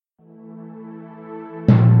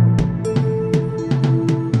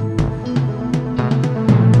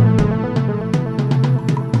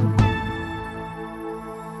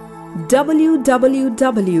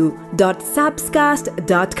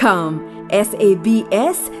www.sabscast.com.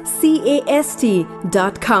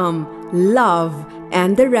 sabscast.com. Love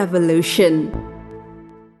and the Revolution.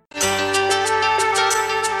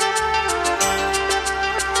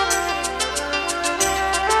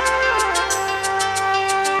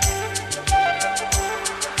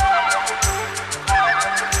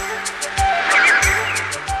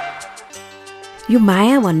 यो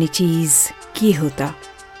माया भन्ने चिज के हो त?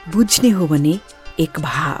 बुझ्ने हो भने एक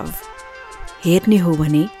भाव, हेर्ने हो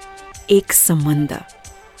भने एक सम्बन्ध,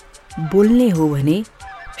 बोल्ने हो भने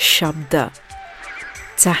शब्द,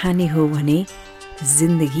 चाहने हो भने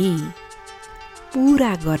जिन्दगी,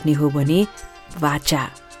 पूरा गर्ने हो भने वाचा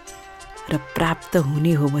र प्राप्त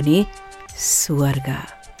हुने हो भने स्वर्ग।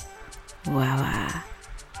 वाह वाह,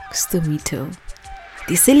 कस्तो मिठो।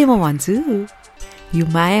 त्यसैले म भन्छु यो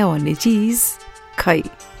माया भन्ने चिज खै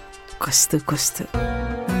कस्तो कस्तो।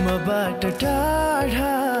 मबाट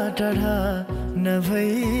टाढा टाढा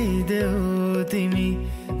नभइदेऊ तिमी,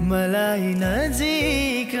 मलाई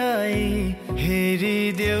नजिकै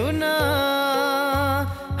हेरिदेऊ न।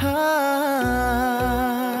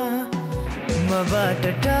 मबाट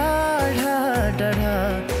टाढा टाढा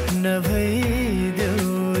नभइदेऊ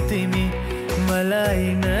तिमी, मलाई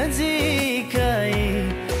नजिकै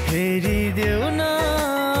हेरिदेऊ न।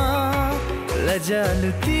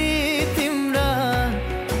 लजालु ती तिम्रा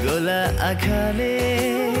गोला आँखाले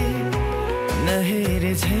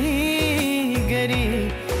नहेरे झै गरी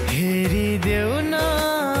हेरिदेऊ न।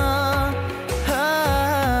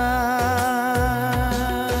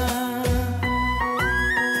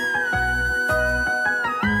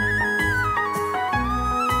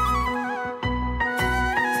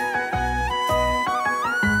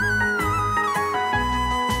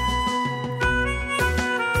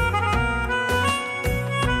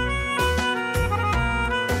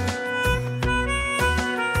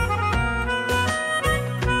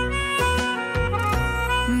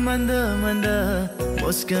 मन्द मन्द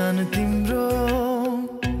मुस्कान तिम्रो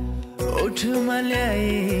ओठमा ल्याई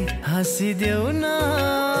हाँसिदेऊ न।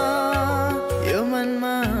 यो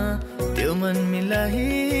मनमा त्यो मन मिलाई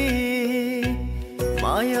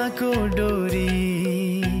मायाको डोरी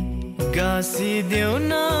गाँसिदेऊ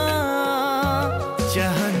न।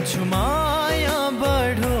 चाहन्छु माया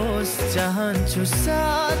बढोस्, चाहन्छु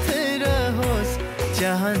साथ रहोस्,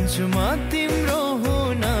 चाहन्छु म तिम्रो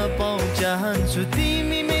हुन पाऊँ, चाहन्छु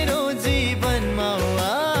तिमी मेरो जीवनमा।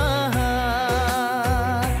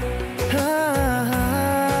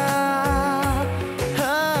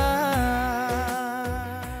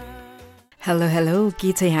 हेलो हेलो,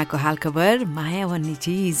 के छ यहाँको हालखबर? माया भन्ने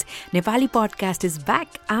चिज Nepali podcast is back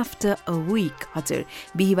after a week. हजुर,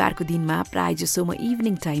 बिहिबारको दिनमा प्रायः जसो म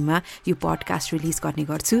इभिनिङ टाइममा यो पडकास्ट रिलिज गर्ने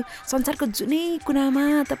गर्छु। संसारको जुनै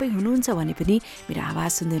कुनामा तपाईँ हुनुहुन्छ भने पनि मेरो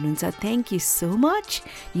आवाज सुन्दै हुनुहुन्छ, thank you so much.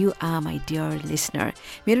 You are my dear listener.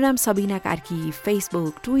 मेरो नाम Sabina Karki.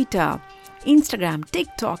 Facebook, Twitter, Instagram,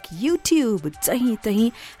 TikTok, YouTube जहीँ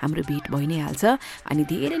तहीँ हाम्रो भेट भइ नै हाल्छ। अनि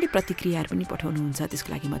धेरैले प्रतिक्रियाहरू पनि पठाउनुहुन्छ, त्यसको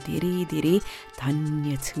लागि म धेरै धेरै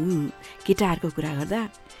धन्य छु। केटाहरूको कुरा गर्दा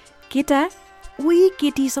केटा उही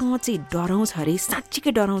केटीसँग चाहिँ डराउँछ अरे, साँच्चीकै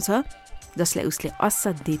डराउँछ जसलाई उसले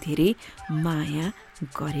असाध्यै धेरै माया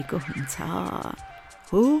गरेको हुन्छ।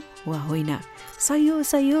 हो वा होइन? सही हो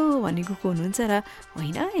सही हो भन्ने को हुनुहुन्छ र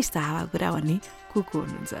होइन यस्तो हावा कुरा भन्ने को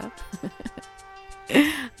हुनुहुन्छ?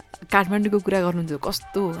 काठमाडौँको कुरा गर्नुहुन्छ,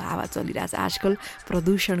 कस्तो हावा चलिरहेछ आजकल।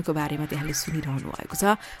 प्रदूषणको बारेमा त्यहाँले सुनिरहनु भएको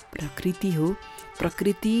छ। प्रकृति हो,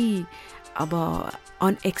 प्रकृति अब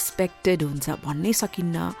अनएक्सपेक्टेड हुन्छ भन्नै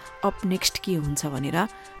सकिन्न अप नेक्स्ट के हुन्छ भनेर,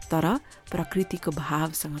 तर प्रकृतिको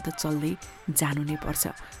भावसँग त चल्दै जानु नै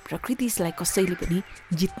पर्छ। प्रकृतिलाई कसैले पनि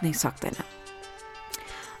जित्नै सक्दैन।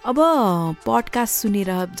 अब पडकास्ट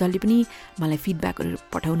सुनेर जसले पनि मलाई फिडब्याकहरू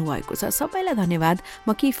पठाउनु भएको छ सबैलाई धन्यवाद।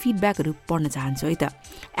 म केही फिडब्याकहरू पढ्न चाहन्छु है त।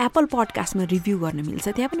 एप्पल पडकास्टमा रिभ्यू गर्न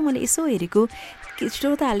मिल्छ, त्यहाँ पनि मैले यसो हेरेको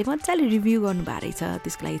श्रोताहरूले मजाले रिभ्यू गर्नुभएको रहेछ,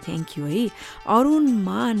 त्यसको लागि थ्याङ्क यू है। अरुण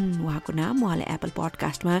मान उहाँको नाम, उहाँले एप्पल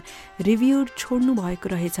पडकास्टमा रिभ्यू छोड्नु भएको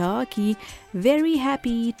रहेछ कि very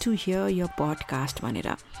happy to hear your podcast भनेर।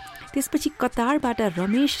 त्यसपछि कतारबाट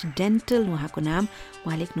रमेश डेन्टल उहाँको नाम,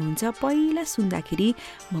 उहाँ लेख्नुहुन्छ, पहिला सुन्दाखेरि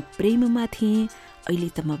म प्रेममा थिएँ, अहिले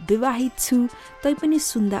त म विवाहित छु, तैपनि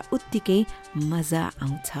सुन्दा उत्तिकै मजा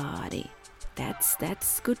आउँछ अरे।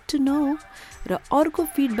 That's good to know. र अर्को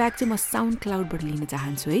फिडब्याक चाहिँ म साउन्ड क्लाउडबाट लिन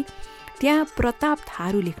चाहन्छु है। त्यहाँ प्रताप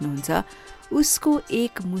थारू लेख्नुहुन्छ, उसको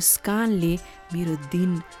एक मुस्कानले मेरो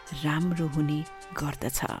दिन राम्रो हुने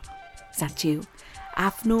गर्दछ। साँच्चै हो,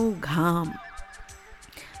 आफ्नो घाम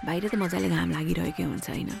बाहिर त मजाले घाम लागिरहेकै हुन्छ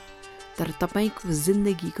होइन, तर तपाईँको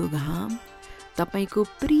जिन्दगीको घाम तपाईँको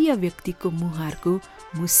प्रिय व्यक्तिको मुहारको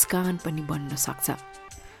मुस्कान पनि बन्न सक्छ।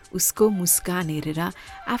 उसको मुस्कान हेरेर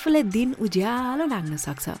आफूलाई दिन उज्यालो लाग्न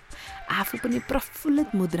सक्छ, आफू पनि प्रफुल्लित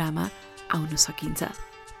मुद्रामा आउन सकिन्छ।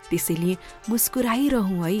 त्यसैले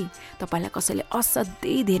मुस्कुराइरहँ है। तपाईँलाई कसैले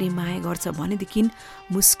असाध्यै धेरै माया गर्छ भनेदेखि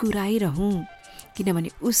मुस्कुराइरहँ, किनभने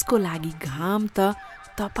उसको लागि घाम त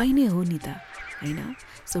तपाईँ नै हो नि त, होइन?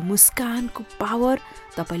 सो मुस्कानको पावर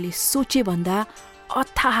तपाईँले सोचेभन्दा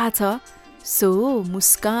अथाह छ। सो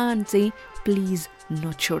मुस्कान चाहिँ प्लिज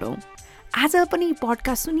नछोडौँ। आज पनि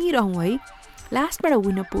पडकास्ट सुनिरहँ है। लास्टमा एउटा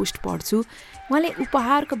विनर पोस्ट पढ्छु। उहाँले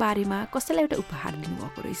उपहारको बारेमा कसैलाई एउटा उपहार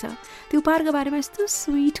दिनुभएको रहेछ। त्यो उपहारको बारेमा यस्तो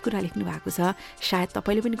स्विट कुरा लेख्नु भएको छ। सायद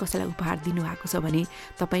तपाईँले पनि कसैलाई उपहार दिनुभएको छ भने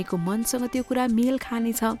तपाईँको मनसँग त्यो कुरा मेल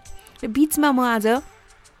खानेछ। र बिचमा म आज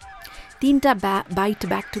 3टा बाइट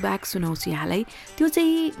ब्याक टु ब्याक सुनाउँछु यहाँलाई। त्यो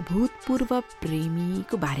चाहिँ भूतपूर्व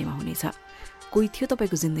प्रेमीको बारेमा हुनेछ। कोही थियो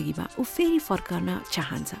तपाईँको जिन्दगीमा, ऊ फेरि फर्कन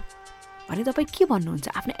चाहन्छ भने तपाईँ के भन्नुहुन्छ?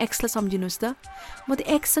 आफ्नो एक्सलाई सम्झिनुहोस् त। म त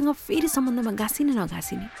एक्ससँग फेरि सम्बन्धमा घाँसिने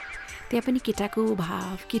नघाँसिने, त्यहाँ पनि केटाको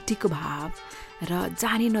भाव, केटीको भाव र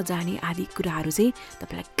जाने नजाने आदि कुराहरू चाहिँ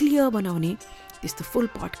तपाईँलाई क्लियर बनाउने त्यस्तो फुल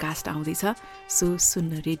पडकास्ट आउँदैछ। सो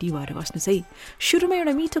सुन्न रेडी भएर बस्नुहोस् है। सुरुमा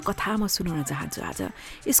एउटा मिठो कथा म सुनाउन चाहन्छु आज।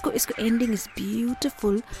 यसको एन्डिङ इज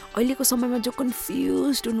ब्युटिफुल। अहिलेको समयमा जो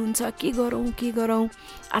कन्फ्युज हुनुहुन्छ, के गरौँ,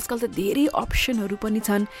 आजकल त धेरै अप्सनहरू पनि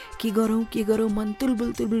छन्। के गरौँ मन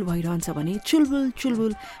तुलबुल भइरहन्छ भने,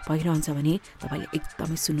 चुलबुल भइरहन्छ भने तपाईँले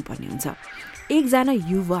एकदमै सुन्नुपर्ने हुन्छ। एकजना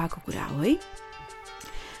युवाको कुरा हो है।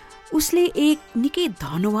 उसले एक निकै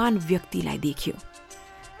धनवान व्यक्तिलाई देख्यो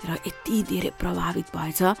र यति धेरै प्रभावित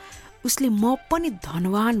भएछ, उसले म पनि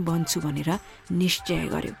धनवान बन्छु भनेर निश्चय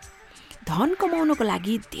गर्यो। धन कमाउनको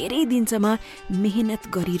लागि धेरै दिनसम्म मेहनत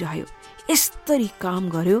गरिरह्यो, यस्तरी काम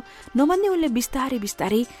गर्यो नभन्दै उसले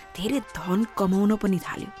बिस्तारै धेरै धन कमाउन पनि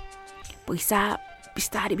थाल्यो। पैसा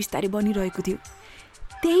बिस्तारै बनिरहेको थियो।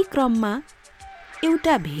 त्यही क्रममा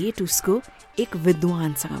एउटा भेट उसको एक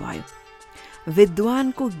विद्वानसँग भयो।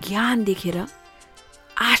 विद्वानको ज्ञान देखेर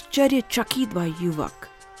आश्चर्यचकित भयो युवक।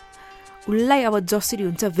 उसलाई अब जसरी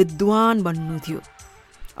हुन्छ विद्वान बन्नु थियो।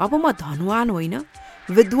 अब म धनवान होइन,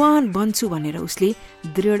 विद्वान बन्छु भनेर उसले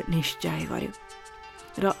दृढ निश्चय गर्यो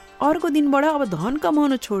र अर्को दिनबाट अब धन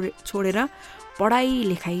कमाउन छोडेर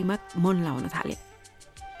पढाइ लेखाइमा मन लाउन थाल्यो।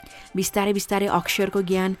 बिस्तारै अक्षरको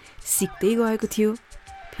ज्ञान सिक्दै गएको थियो।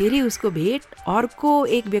 फेरि उसको भेट अर्को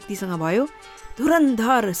एक व्यक्तिसँग भयो,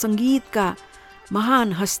 धुरन्धर सङ्गीतका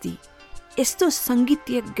महान हस्ती। यस्तो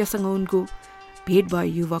सङ्गीतज्ञसँग उनको भेट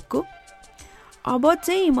भयो युवकको। अब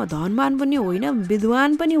चाहिँ म धनवान पनि होइन,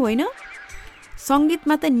 विद्वान पनि होइन,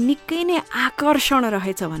 सङ्गीतमा त निकै नै आकर्षण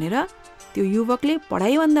रहेछ भनेर त्यो युवकले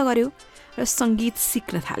पढाइ बन्द गर्यो र सङ्गीत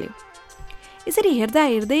सिक्न थाल्यो। यसरी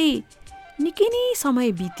हेर्दै निकै नै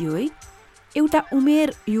समय बित्यो है। एउटा उमेर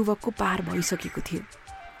युवकको पार भइसकेको थियो,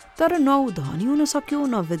 तर न ऊ धनी हुन सक्यो,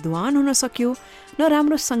 न विद्वान हुन सक्यो, न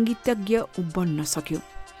राम्रो सङ्गीतज्ञ बन्न सक्यो।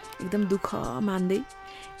 एकदम दुःख मान्दै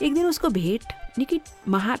एक दिन उसको भेट निकै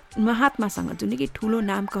महात्मासँग, जो निकै ठुलो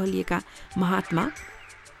नाम कहलिएका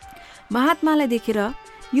महात्मालाई देखेर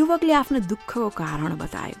युवकले आफ्नो दुःखको कारण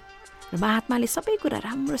बतायो र महात्माले सबै कुरा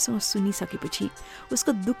राम्रोसँग सुनिसकेपछि,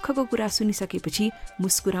 उसको दुःखको कुरा सुनिसकेपछि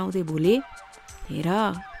मुस्कुराउँदै बोले, हेर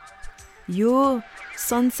यो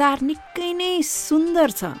संसार निकै नै सुन्दर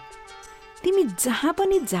छ। तिमी जहाँ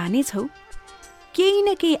पनि जानेछौ केही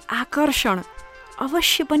न केही आकर्षण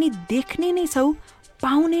अवश्य पनि देख्ने नै छौ,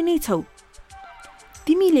 पाउने नै छौ।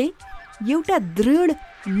 तिमीले एउटा दृढ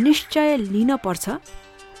निश्चय लिन पर्छ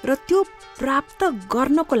र त्यो प्राप्त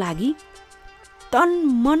गर्नको लागि तन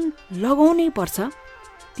मन लगाउनै पर्छ।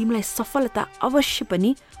 तिमीलाई सफलता अवश्य पनि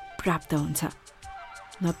प्राप्त हुन्छ।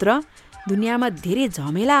 नत्र दुनियाँमा धेरै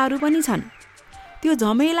झमेलाहरू पनि छन्। त्यो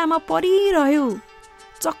झमेलामा परिरह्यो,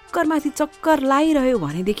 चक्करमाथि चक्कर लागिरह्यो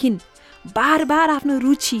भनेदेखि, बार आफ्नो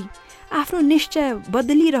रुचि, आफ्नो निश्चय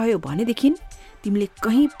बदलिरह्यो भनेदेखि तिमीले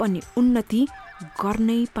कहीँ पनि उन्नति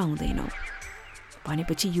गर्नै पाउँदैनौ।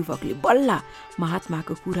 भनेपछि युवकले बल्ल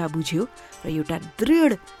महात्माको कुरा बुझ्यो र एउटा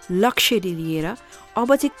दृढ लक्ष्य लिएर अब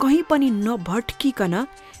चाहिँ कहीँ पनि नभट्किकन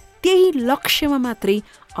त्यही लक्ष्यमा मात्रै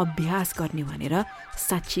अभ्यास गर्ने भनेर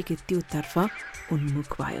साँच्चीकै त्योतर्फ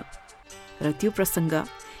उन्मुख भयो। र त्यो प्रसङ्ग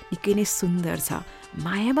निकै नै सुन्दर छ।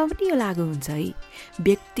 मायामा पनि यो लागु हुन्छ है।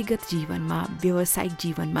 व्यक्तिगत जीवनमा, व्यावसायिक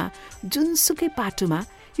जीवनमा, जुनसुकै पाटोमा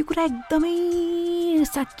यो कुरा एकदमै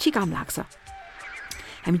साँच्ची काम लाग्छ।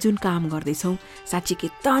 हामी जुन काम गर्दैछौँ साँच्चीकै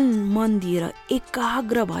तन मन दिएर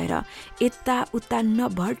एकाग्र भएर यताउता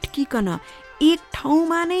नभट्किकन एक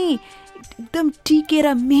ठाउँमा नै एकदम टिकेर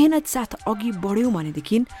मेहनत साथ अघि बढ्यौँ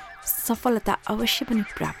भनेदेखि सफलता अवश्य पनि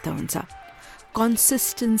प्राप्त हुन्छ।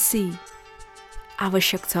 कन्सिस्टेन्सी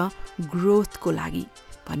आवश्यक छ ग्रोथको लागि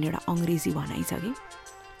भन्ने एउटा अङ्ग्रेजी भनाइ छ कि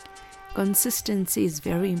consistency is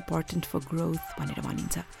very important for growth भनेर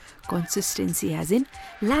भनिन्छ कन्सिस्टेन्सी एज इन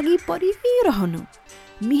लागि परिरहनु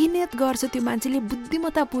मेहनत गर्छ त्यो मान्छेले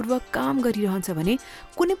बुद्धिमत्तापूर्वक काम गरिरहन्छ भने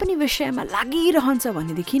कुनै पनि विषयमा लागिरहन्छ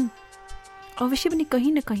भनेदेखि अवश्य पनि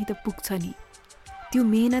कहीँ न कहीँ त पुग्छ नि त्यो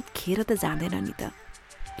मेहनत खेर त जाँदैन नि त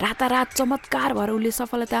रातारात चमत्कार भएर उसले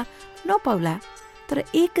सफलता नपाउला तर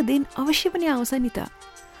एक दिन अवश्य पनि आउँछ नि त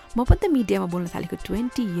म पनि त मिडियामा बोल्न थालेको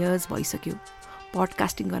 20 इयर्स भइसक्यो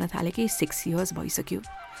पडकास्टिङ गर्न थालेकै 6 इयर्स भइसक्यो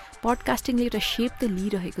पडकास्टिङले एउटा सेप त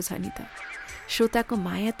लिइरहेको छ नि त श्रोताको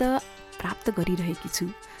माया त प्राप्त गरिरहेकी छु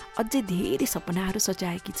अझै धेरै सपनाहरू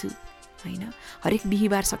सजाएकी छु होइन हरेक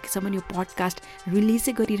बिहिबार सकेसम्म यो पडकास्ट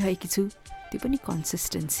रिलिजै गरिरहेकी छु त्यो पनि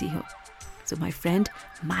कन्सिस्टेन्सी हो सो माई फ्रेन्ड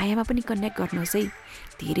मायामा पनि कनेक्ट गर्नुहोस् है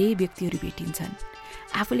धेरै व्यक्तिहरू भेटिन्छन्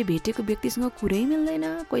आफूले भेटेको व्यक्तिसँग कुरै मिल्दैन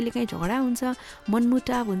कहिलेकाहीँ झगडा हुन्छ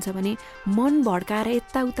मनमुटाव हुन्छ भने मन भड्काएर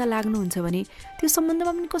यताउता लाग्नुहुन्छ भने त्यो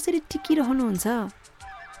सम्बन्धमा पनि कसरी टिकिरहनुहुन्छ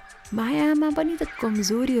मायामा पनि त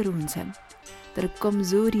कमजोरीहरू हुन्छन् तर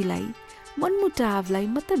कमजोरीलाई मनमुटावलाई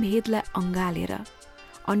मतभेदलाई अँगालेर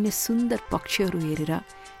अन्य सुन्दर पक्षहरू हेरेर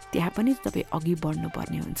त्यहाँ पनि तपाईँ अघि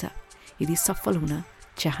बढ्नुपर्ने हुन्छ यदि सफल हुन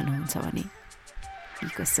चाहनुहुन्छ भने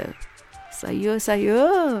कसो सही हो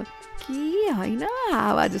के होइन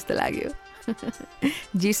हावा जस्तो लाग्यो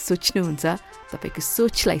जे सोच्नुहुन्छ तपाईँको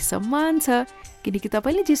सोचलाई सम्मान छ किनकि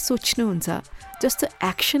तपाईँले जे सोच्नुहुन्छ जस्तो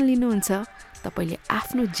एक्सन लिनुहुन्छ तपाईँले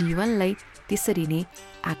आफ्नो जीवनलाई त्यसरी नै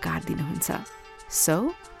आकार दिनुहुन्छ so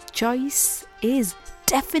choice is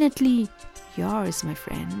definitely yours my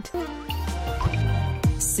friend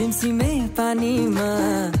सिमसिमे पानीमा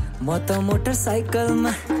म त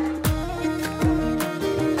मोटरसाइकलमा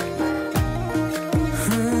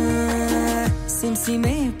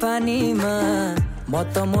सिमसिमे पानीमा म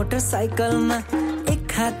त मोटरसाइकलमा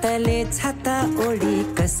एक हातले छाता ओढी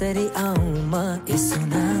कसरी आउँ म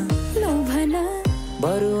सुना लौ भना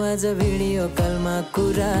बरु आज भिडियो कलमा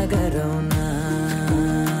कुरा गरौँ न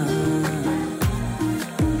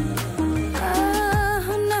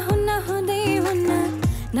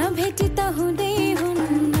भेटी त हुँदै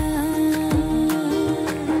हुन्न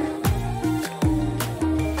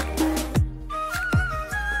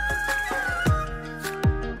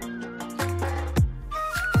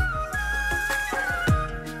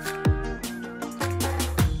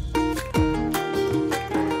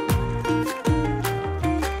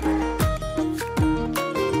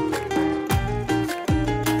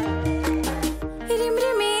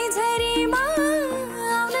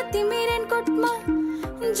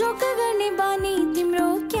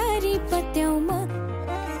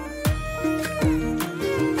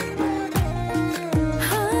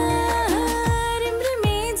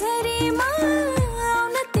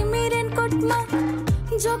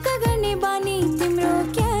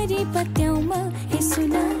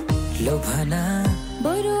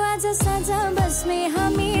बरु आज साझा बसमे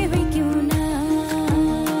हामी क्यों न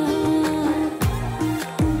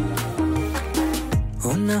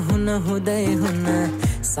हुन हुँदै हुन्न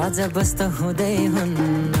साझा बस त हुँदै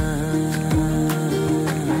हुन्न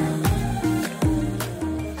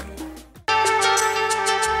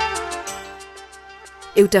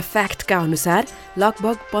एउटा फ्याक्टका अनुसार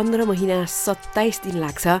लगभग 15 महिना 27 दिन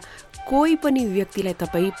लाग्छ कोही पनि व्यक्तिलाई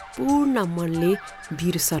तपाईँ पूर्ण मनले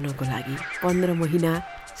बिर्सनको लागि 15 महिना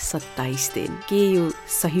 27 दिन के यो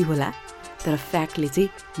सही होला तर फ्याक्टले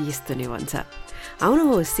चाहिँ यस्तो नै भन्छ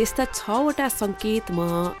आउनुहोस् यस्ता 6वटा संकेत म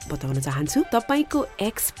बताउन चाहन्छु तपाईको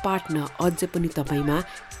एक्स पार्टनर अझ पनि तपाईमा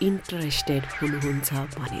इन्ट्रेस्टेड हुनुहुन्छ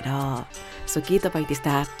भनेर सो के तपाईँ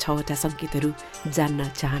त्यस्ता 6वटा संकेतहरू जान्न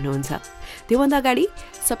चाहनुहुन्छ त्योभन्दा अगाडि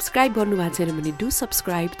सब्स्क्राइब गर्नुभएको छैन भने डु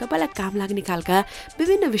सब्स्क्राइब तपाईलाई काम लाग्ने खालका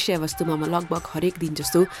विभिन्न विषयवस्तुमा म लगभग हरेक दिन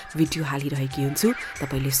जस्तो भिडियो हालिरहेकी हुन्छु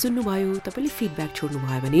तपाईले सुन्नुभयो तपाईले फिडब्याक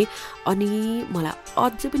छोड्नुभयो भने अनि मलाई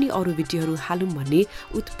अझ पनि अरू भिडियोहरू हालौँ भन्ने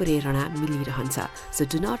उत्प्रेरणा मिलिरहन्छ so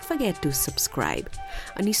do not forget to subscribe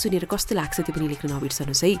अनि सुनेर कस्तो लाग्छ त्यो पनि लेख्न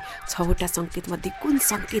नबिर्सनुहोस् है 6वटा संकेतमध्ये कुन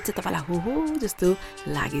संकेत चाहिँ तपाईलाई हो जस्तो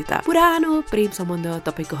लाग्यो त पुरानो प्रेम सम्बन्ध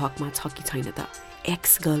तपाईको हकमा छ कि छैन त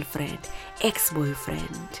एक्स गर्लफ्रेन्ड एक्स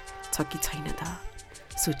बोयफ्रेन्ड छ कि छैन त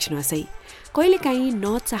सोच्नुहोस् है कहिलेकाहीँ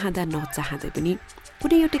नचाहँदै पनि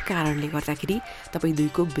कुनै एउटा कारणले गर्दाखेरि तपाईँ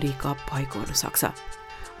दुईको ब्रेकअप भएको हुनसक्छ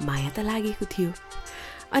माया त लागेको थियो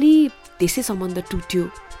अनि त्यसै सम्बन्ध टुट्यो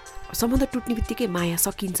सम्बन्ध टुट्ने बित्तिकै माया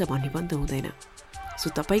सकिन्छ भन्ने पनि त हुँदैन सो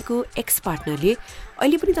तपाईको एक्स पार्टनरले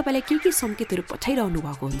अहिले पनि तपाईलाई के संकेतहरू पठाइरहनु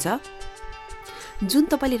भएको हुन्छ जुन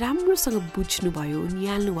तपाईले राम्रोसँग बुझ्नुभयो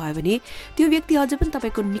निहाल्नु भयो भने त्यो व्यक्ति अझ पनि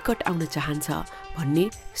तपाईको निकट आउन चाहन्छ भन्ने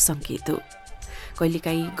संकेत हो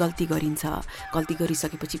कहिलेकाहीँ गल्ती गरिन्छ, गल्ती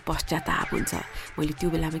गरिसकेपछि पश्चाताप हुन्छ, मैले त्यो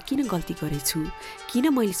बेलामा किन गल्ती गरेछु, किन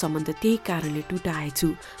मैले सम्बन्ध त्यही कारणले टुटाएछु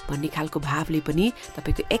भन्ने खालको भावले पनि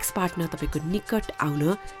तपाईँको एक्स पार्टनर तपाईँको निकट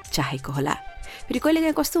आउन चाहेको होला। फेरि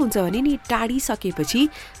कहिलेकाहीँ कस्तो हुन्छ भने नि टाढिसकेपछि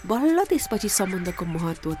बल्ल त्यसपछि सम्बन्धको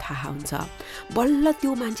महत्त्व थाहा हुन्छ, बल्ल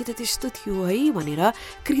त्यो मान्छे त त्यस्तो थियो है भनेर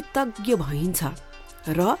कृतज्ञ भइन्छ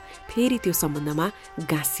र फेरि त्यो सम्बन्धमा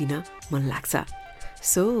गाँसिन मन लाग्छ।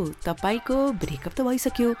 सो तपाईँको ब्रेकअप त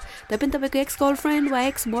भइसक्यो, तपाईँ तपाईँको एक्स गर्लफ्रेन्ड वा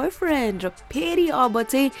एक्स बोयफ्रेन्ड र फेरि अब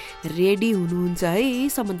चाहिँ रेडी हुनुहुन्छ है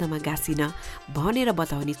सम्बन्धमा गाँसिन भनेर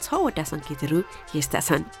बताउने 6वटा सङ्केतहरू यस्ता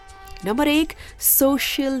छन्। नम्बर 1,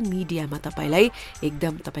 सोसियल मिडियामा तपाईँलाई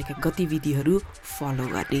एकदम तपाईँका गतिविधिहरू फलो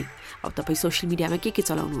गर्ने। अब तपाईँ सोसियल मिडियामा के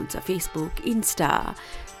चलाउनुहुन्छ, फेसबुक, इन्स्टा,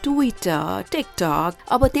 ट्विटर, टिकटक,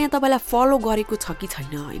 अब त्यहाँ तपाईँलाई फलो गरेको छ कि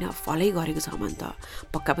छैन, होइन फलै गरेको छ भने त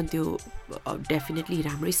पक्का पनि त्यो डेफिनेटली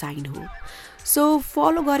राम्रै साइन हो। सो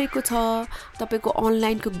फलो गरेको छ, तपाईँको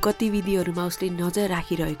अनलाइनको गतिविधिहरूमा उसले नजर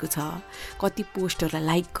राखिरहेको छ, कति पोस्टहरूलाई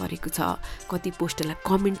लाइक गरेको छ, कति पोस्टहरूलाई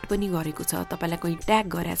कमेन्ट पनि गरेको छ, तपाईँलाई कहीँ ट्याग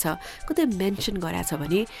गरेको छ, कतै मेन्सन गरेको छ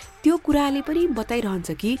भने त्यो कुराले पनि बताइरहन्छ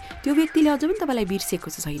कि त्यो व्यक्तिले अझ पनि तपाईँलाई बिर्सेको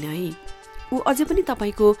छैन है, ऊ अझै पनि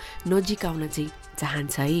तपाईँको नजिक आउन चाहिँ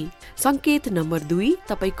चाहन्छ है। सङ्केत नम्बर 2,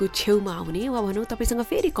 तपाईँको छेउमा आउने वा भनौँ तपाईँसँग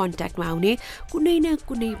फेरि कन्ट्याक्टमा आउने कुनै न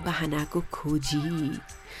कुनै बहानाको खोजी।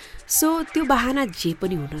 सो त्यो बहाना जे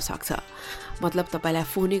पनि हुनसक्छ, मतलब तपाईँलाई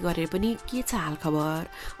फोनै गरेर पनि के छ हालखबर,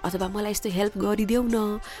 अथवा मलाई यस्तो हेल्प गरिदेऊ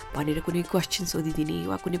न भनेर कुनै क्वेसन सोधिदिने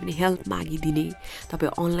वा कुनै पनि हेल्प मागिदिने,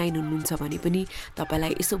 तपाईँ अनलाइन हुनुहुन्छ भने पनि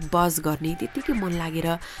तपाईँलाई यसो बज गर्ने, त्यत्तिकै मन लागेर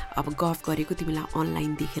अब गफ गरेको तिमीलाई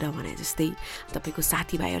अनलाइन देखेर भने जस्तै तपाईँको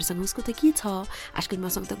साथीभाइहरूसँग उसको त के छ आजकल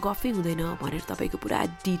मसँग त गफै हुँदैन भनेर तपाईँको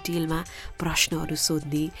पुरा डिटेलमा प्रश्नहरू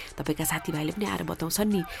सोध्ने, तपाईँका साथीभाइले पनि आएर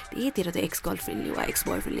बताउँछन् नि तेरो त एक्स गर्लफ्रेन्डले वा एक्स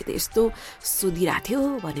बोयफ्रेन्डले त यस्तो सोधिरहेको थियो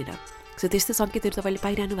भनेर। सो त्यस्तो सङ्केतहरू तपाईँले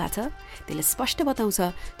पाइरहनु भएको छ, त्यसले स्पष्ट बताउँछ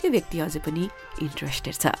त्यो व्यक्ति अझै पनि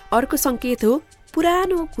इन्ट्रेस्टेड छ। अर्को सङ्केत हो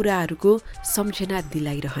पुरानो कुराहरूको सम्झना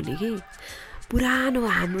दिलाइरहने के। पुरानो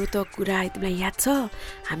हाम्रो त कुरा तिमीलाई याद छ,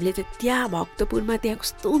 हामीले त त्यहाँ भक्तपुरमा त्यहाँ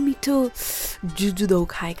कस्तो मिठो जुजुदौ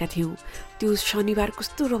खाएका थियौँ, त्यो शनिबार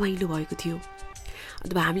कस्तो रमाइलो भएको थियो,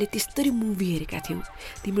 अथवा हामीले त्यस्तरी मुभी हेरेका थियौँ,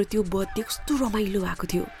 तिम्रो त्यो बर्थडे कस्तो रमाइलो भएको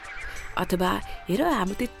थियो, अथवा हेर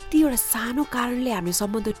हाम्रो त्यति एउटा सानो कारणले हामीले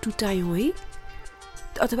सम्बन्ध टुटायौँ है,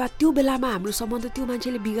 अथवा त्यो बेलामा हाम्रो सम्बन्ध त्यो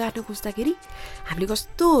मान्छेले बिगार्न खोज्दाखेरि हामीले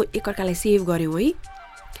कस्तो एकअर्कालाई सेभ गऱ्यौँ है,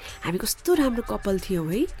 हामी कस्तो राम्रो कपल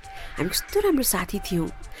थियौँ है, हामी कस्तो राम्रो साथी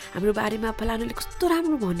थियौँ, हाम्रो बारेमा फलानाले कस्तो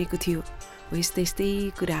राम्रो भनेको थियो हो,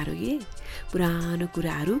 यस्तै कुराहरू के पुरानो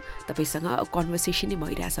कुराहरू तपाईँसँग कन्भर्सेसनै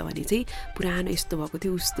भइरहेछ भने चाहिँ पुरानो यस्तो भएको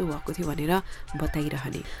थियो उस्तो भएको थियो भनेर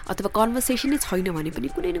बताइरहने, अथवा कन्भर्सेसनै छैन भने पनि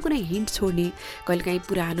कुनै न कुनै हिन्ट छोड्ने, कहिलेकाहीँ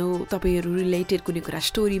पुरानो तपाईँहरू रिलेटेड कुनै कुरा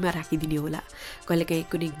स्टोरीमा राखिदिने होला, कहिलेकाहीँ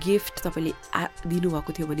कुनै गिफ्ट तपाईँले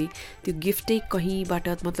दिनुभएको थियो भने त्यो गिफ्टै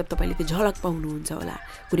कहीँबाट मतलब तपाईँले त्यो झलक पाउनुहुन्छ होला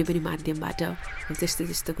कुनै पनि माध्यमबाट,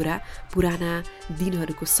 त्यस्तो कुरा पुराना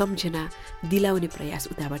दिनहरूको सम्झना दिलाउने प्रयास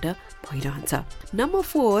उताबाट भइरहन्छ। नम्बर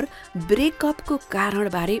 4, ब्रेकअपको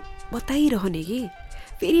कारणबारे बताइरहने कि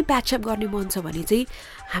फेरि प्याचअप गर्ने मन छ भने चाहिँ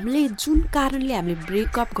हामीले जुन कारणले हामीले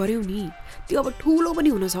ब्रेकअप गऱ्यौँ नि त्यो अब ठुलो पनि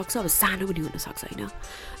हुनसक्छ, अब सानो पनि हुनसक्छ होइन,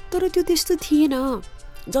 तर त्यो त्यस्तो थिएन,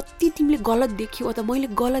 जति तिमीले गलत देख्यौ अथवा मैले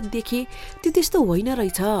गलत देखेँ त्यो त्यस्तो होइन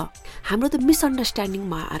रहेछ, हाम्रो त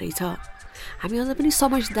मिसअन्डरस्ट्यान्डिङमा रहेछ, हामी अझ पनि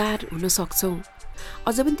समझदार हुन सक्छौँ,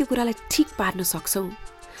 अझ पनि त्यो कुरालाई ठिक पार्न सक्छौँ,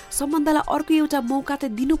 सम्बन्धलाई अर्को एउटा मौका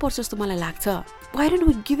त दिनुपर्छ जस्तो मलाई लाग्छ, why don't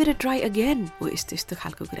we give it a try again हो, यस्तो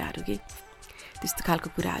खालको कुराहरू के त्यस्तो खालको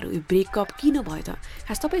कुराहरू। यो ब्रेकअप किन भयो त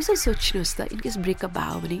खास तपाईँ यसो सोच्नुहोस् त, इनकेस ब्रेकअप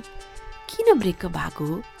भयो भने किन ब्रेकअप भएको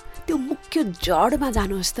हो, त्यो मुख्य जडमा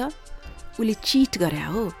जानुहोस् त, उसले चिट गरे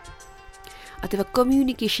हो, अथवा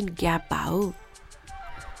कम्युनिकेसन ग्याप भयो,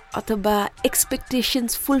 अथवा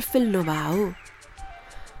एक्सपेक्टेसन्स फुलफिल नभयो,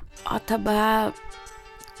 अथवा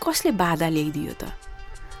कसले बाधा ल्याइदियो त,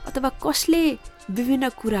 अथवा कसले विभिन्न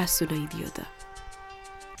कुरा सुनाइदियो त,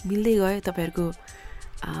 मिल्दै गयो तपाईँहरूको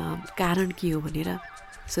कारण के हो भनेर।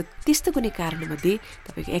 सो त्यस्तो कुनै कारणमध्ये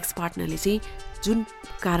तपाईँको एक्स पार्टनरले चाहिँ जुन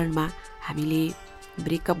कारणमा हामीले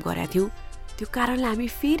ब्रेकअप गरेका थियौँ त्यो कारणलाई हामी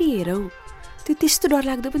फेरि हेरौँ, त्यो त्यस्तो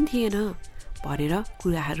डरलाग्दो पनि थिएन भनेर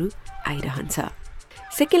कुराहरू आइरहन्छ।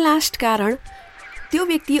 सेकेन्ड लास्ट कारण, त्यो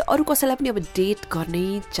व्यक्ति अरू कसैलाई पनि अब डेट गर्नै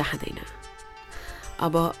चाहँदैन,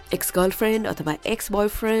 अब एक्स गर्लफ्रेन्ड अथवा एक्स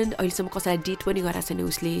बोयफ्रेन्ड अहिलेसम्म कसैलाई डेट पनि गराएको छैन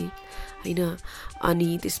उसले होइन, अनि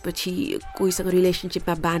त्यसपछि कोहीसँग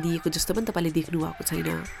रिलेसनसिपमा बाँधिएको जस्तो पनि तपाईँले देख्नुभएको छैन,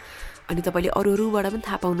 अनि तपाईँले अरूबाट पनि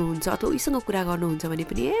थाहा पाउनुहुन्छ अथवा उहीसँग कुरा गर्नुहुन्छ भने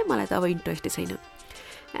पनि मलाई त अब इन्ट्रेस्टै छैन,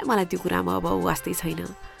 मलाई त्यो कुरामा अब वास्तै छैन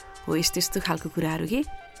हो यस्तो यस्तो खालको कुराहरू के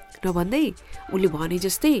नभन्दै उसले भने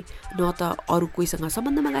जस्तै न त अरू कोहीसँग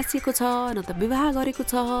सम्बन्धमा गाँसिएको छ न त विवाह गरेको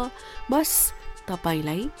छ, बस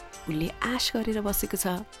तपाईँलाई उसले आश गरेर बसेको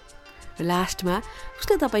छ। लास्टमा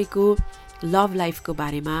उसले तपाईँको लभ लाइफको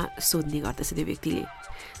बारेमा सोध्ने गर्दछ त्यो व्यक्तिले।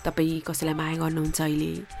 तपाईँ कसैलाई माया गर्नुहुन्छ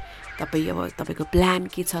अहिले, तपाईँ अब तपाईँको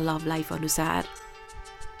प्लान के छ लभ लाइफ अनुसार,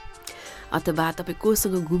 अथवा तपाईँ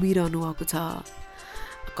कोसँग घुमिरहनु भएको छ,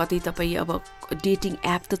 कतै तपाईँ अब डेटिङ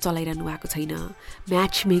एप त चलाइरहनु भएको छैन,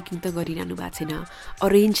 म्याच मेकिङ त गरिरहनु भएको छैन,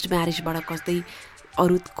 अरेन्ज्ड म्यारेजबाट कतै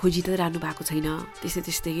अरू खोजी त रहनु भएको छैन, त्यस्तै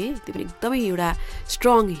त्यस्तै के त्यो पनि एकदमै एउटा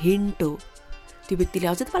स्ट्रङ हिन्ट हो। त्यो व्यक्तिले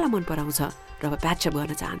अझै तपाईँलाई मन पराउँछ र अब प्याचअप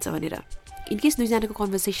गर्न चाहन्छ भनेर। इनकेस दुईजनाको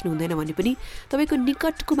कन्भर्सेसन हुँदैन भने पनि तपाईँको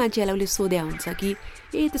निकटको मान्छेलाई उसले सोध्या हुन्छ कि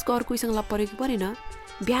ए त्यसको अरू कोहीसँग लभ परेको परेन,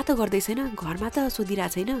 बिहा त गर्दै छैन, घरमा त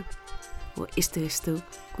सोधिरहेको छैन, हो यस्तो यस्तो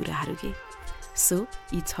कुराहरू के। सो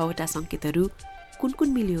यी 6वटा सङ्केतहरू कुन कुन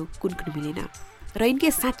मिल्यो कुन कुन मिलेन। र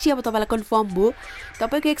इनकेस साँच्ची अब तपाईँलाई कन्फर्म भयो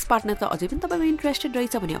तपाईँको एक्स पार्टनर त अझै पनि तपाईँमा इन्ट्रेस्टेड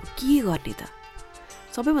रहेछ भने अब के गर्ने त?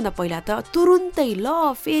 सबैभन्दा पहिला त तुरुन्तै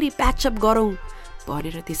ल फेरि प्याचअप गरौँ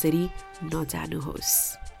भनेर त्यसरी नजानुहोस्।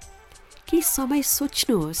 केही समय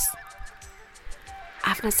सोच्नुहोस्,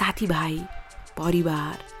 आफ्ना साथीभाइ,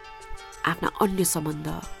 परिवार, आफ्ना अन्य सम्बन्ध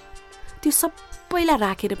त्यो सबैलाई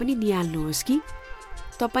राखेर पनि निहाल्नुहोस् कि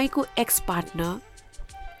तपाईँको एक्स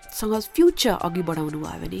पार्टनरसँग फ्युचर अघि बढाउनु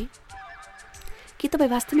भयो भने के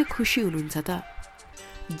तपाईँ वास्तवमै खुसी हुनुहुन्छ त?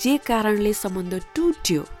 जे कारणले सम्बन्ध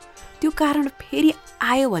टुट्यो त्यो कारण फेरि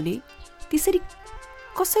आयो भने त्यसरी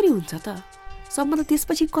कसरी हुन्छ त? सम्बन्ध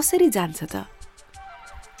त्यसपछि कसरी जान्छ त?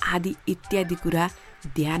 आदि इत्यादि कुरा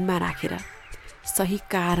ध्यानमा राखेर सही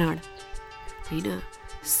कारण होइन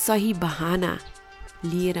सही बहाना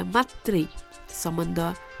लिएर मात्रै सम्बन्ध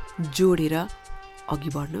जोडेर अघि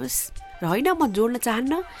बढ्नुहोस्। र होइन म जोड्न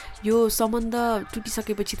चाहन्न, यो सम्बन्ध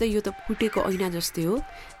टुटिसकेपछि त यो त फुटेको ऐना जस्तै हो,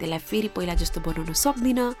 त्यसलाई फेरि पहिला जस्तो बनाउन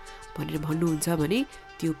सक्दिनँ भनेर भन्नुहुन्छ भने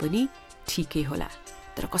त्यो पनि ठिकै होला।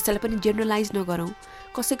 तर कसैलाई पनि जेनरलाइज नगरौँ,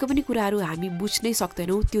 कसैको पनि कुराहरू हामी बुझ्नै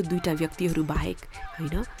सक्दैनौँ त्यो दुईटा व्यक्तिहरू बाहेक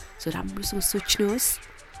होइन। सो राम्रोसँग सोच्नुहोस्,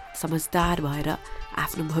 समझदार भएर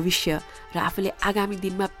आफ्नो भविष्य र आफूले आगामी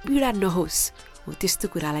दिनमा पीडा नहोस् हो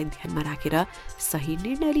त्यस्तो कुरालाई ध्यानमा राखेर सही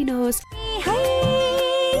निर्णय लिनुहोस्।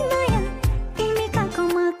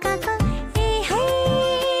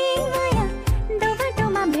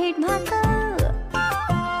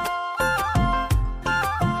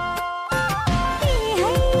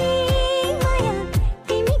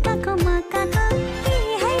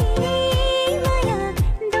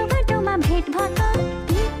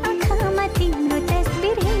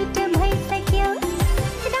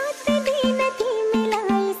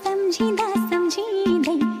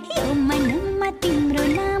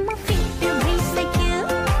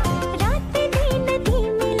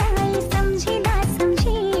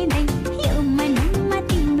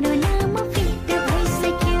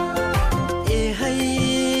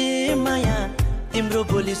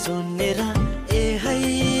 सुनेर ए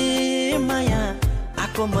है माया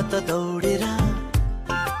आको म त दौडेर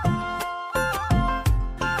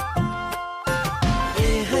ए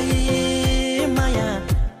है माया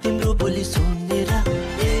तिम्रो बोली सुनेर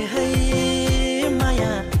ए है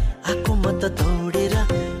माया आको म त दौडेर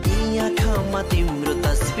यी आँखामा तिम्रो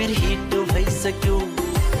तस्बिर हिट भइसक्यो।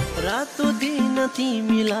 रातो दिन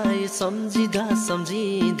तिमीलाई सम्झिँदा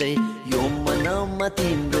सम्झिँदै यो मनमा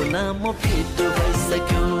तिम्रो नाम फिट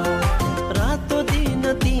भइसक्यो। रातो दिन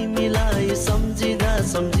तिमीलाई सम्झिँदा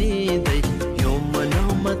सम्झिँदै यो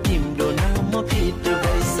मनमा तिम्रो नाम फिट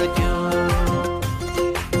भइसक्यो।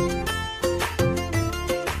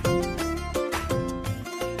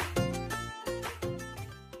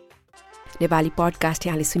 नेपाली पडकास्ट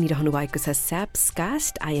यहाँले सुनिरहनु भएको छ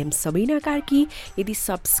स्याप्सकास्ट। I am Sabina Karki. यदि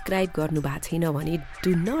सब्सक्राइब गर्नु भएको छैन भने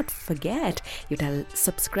डु नट फर्गेट एउटा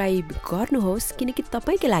सब्सक्राइब गर्नुहोस्, किनकि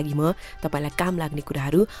तपाईँकै लागि म तपाईँलाई काम लाग्ने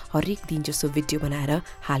कुराहरू हरेक दिन जसो भिडियो बनाएर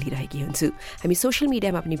हालिरहेकी हुन्छु। हामी सोसियल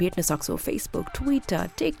मिडियामा पनि भेट्न सक्छौँ, फेसबुक,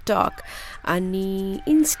 ट्विटर, टिकटक अनि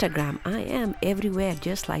Instagram. I am everywhere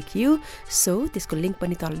just like you. So त्यसको लिङ्क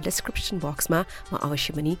पनि तल डिस्क्रिप्सन बक्समा म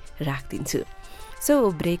अवश्य पनि राखिदिन्छु।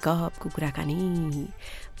 सो ब्रेकअपको कुराकानी,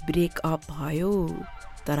 ब्रेकअप भयो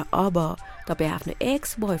तर अब तपाईँ आफ्नो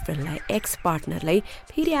एक्स बोयफ्रेन्डलाई, एक्स पार्टनरलाई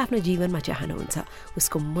फेरि आफ्नो जीवनमा चाहनुहुन्छ,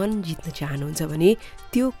 उसको मन जित्न चाहनुहुन्छ भने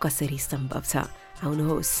त्यो कसरी सम्भव छ?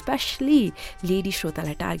 आउनुहोस्। स्पेसली लेडी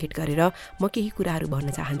श्रोतालाई टार्गेट गरेर म केही कुराहरू भन्न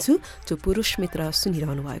चाहन्छु जो पुरुष मित्र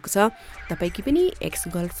सुनिरहनु भएको छ। तपाईँकी पनि एक्स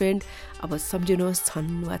गर्लफ्रेन्ड अब सम्झिनुहोस्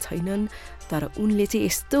छन् वा छैनन्, तर उनले चाहिँ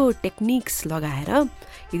यस्तो टेक्निक्स लगाएर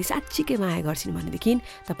यदि साँच्चीकै माया गर्छिन् भनेदेखि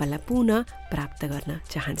तपाईँलाई पुनः प्राप्त गर्न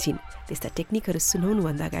चाहन्छन्। त्यस्ता टेक्निकहरू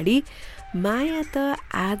सुनाउनुभन्दा अगाडि माया त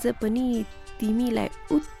आज पनि तिमीलाई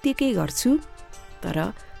उत्तिकै गर्छु, तर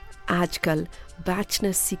आजकल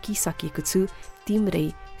बाँच्न सिकिसकेको छु तिम्रै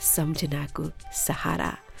सम्झनाको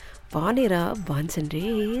सहारा भनेर भन्छन् रे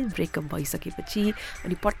ब्रेकअप भइसकेपछि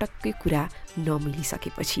अनि पटक्कै कुरा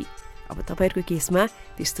नमिलिसकेपछि। अब तपाईँहरूको केसमा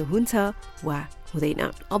त्यस्तो हुन्छ वा हुँदैन।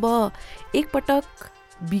 अब एकपटक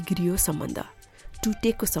बिग्रियो सम्बन्ध,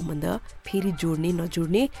 टुटेको सम्बन्ध फेरि जोड्ने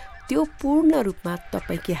नजोड्ने त्यो पूर्ण रूपमा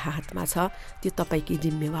तपाईँकै हातमा छ, त्यो तपाईँकै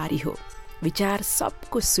जिम्मेवारी हो। विचार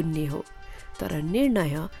सबको सुन्ने हो, तर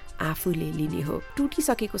निर्णय आफूले लिने हो।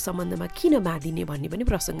 टुटिसकेको सम्बन्धमा किन बाँधिने भन्ने पनि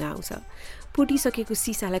प्रसङ्ग आउँछ, फुटिसकेको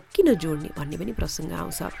सिसालाई किन जोड्ने भन्ने पनि प्रसङ्ग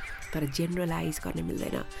आउँछ, तर जेनरलाइज गर्न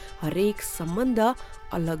मिल्दैन। हरेक सम्बन्ध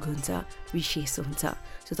अलग हुन्छ, विशेष हुन्छ।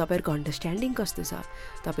 सो तपाईँहरूको अन्डरस्ट्यान्डिङ कस्तो छ,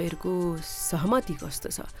 तपाईँहरूको सहमति कस्तो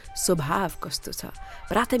छ, स्वभाव कस्तो छ,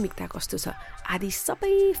 प्राथमिकता कस्तो छ आदि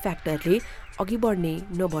सबै फ्याक्टरले अघि बढ्ने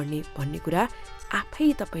नबढ्ने भन्ने कुरा आफै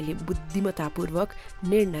तपाईँले बुद्धिमत्तापूर्वक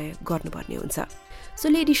निर्णय गर्नुपर्ने हुन्छ। सो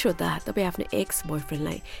लेडी श्रोता, तपाईँ आफ्नो एक्स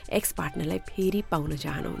बोयफ्रेन्डलाई, एक्स पार्टनरलाई फेरि पाउन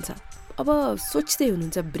चाहनुहुन्छ। अब सोच्दै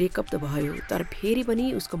हुनुहुन्छ ब्रेकअप त भयो, तर फेरि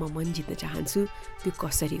पनि उसको म मन जित्न चाहन्छु, त्यो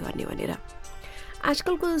कसरी गर्ने भनेर।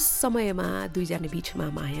 आजकलको समयमा दुईजना बिचमा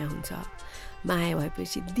माया हुन्छ, माया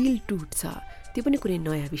भएपछि दिल टुट्छ, त्यो पनि कुनै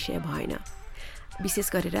नयाँ विषय भएन।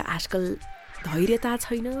 विशेष गरेर आजकल धैर्यता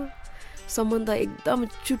छैन, सम्बन्ध एकदम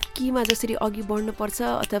चुटकीमा जसरी अघि बढ्नुपर्छ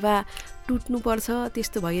अथवा टुट्नुपर्छ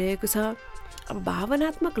त्यस्तो भइरहेको छ। अब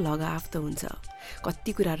भावनात्मक लगाव त हुन्छ,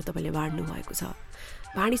 कति कुराहरू तपाईँले बाँड्नु भएको छ,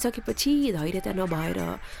 बाँडिसकेपछि धैर्यता नभएर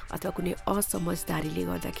अथवा कुनै असमझदारीले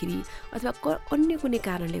गर्दाखेरि अथवा अन्य कुनै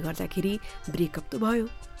कारणले गर्दाखेरि ब्रेकअप त भयो,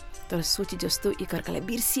 तर सोचे जस्तो एकअर्कालाई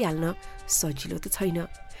बिर्सिहाल्न सजिलो त छैन।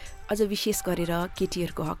 अझ विशेष गरेर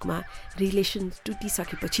केटीहरूको हकमा रिलेसन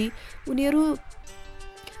टुटिसकेपछि उनीहरू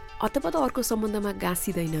अथवा त अर्को सम्बन्धमा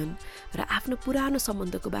गाँसिँदैनन् र आफ्नो पुरानो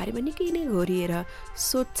सम्बन्धको बारेमा निकै नै घोरिएर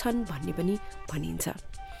सोध्छन् भन्ने पनि भनिन्छ।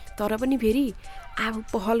 तर पनि फेरि अब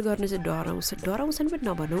पहल गर्न चाहिँ डराउँछन् पनि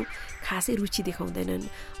नभनौँ, खासै रुचि देखाउँदैनन्,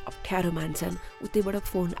 अप्ठ्यारो मान्छन्, उतैबाट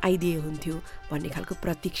फोन आइदिए हुन्थ्यो भन्ने खालको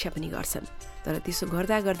प्रतीक्षा पनि गर्छन्। तर त्यसो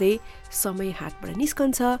गर्दा गर्दै समय हातबाट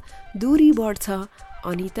निस्कन्छ, दूरी बढ्छ,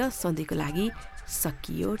 अनि त सधैँको लागि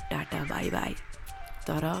सकियो, टाटा बाई बाई।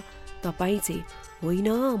 तर तपाईँ चाहिँ होइन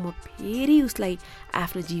म फेरि उसलाई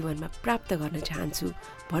आफ्नो जीवनमा प्राप्त गर्न चाहन्छु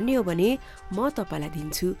भन्ने हो भने म तपाईँलाई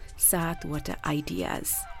दिन्छु 7वटा आइडियाज।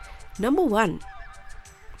 नम्बर 1,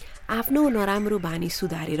 आफ्नो नराम्रो बानी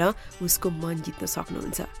सुधारेर उसको मन जित्न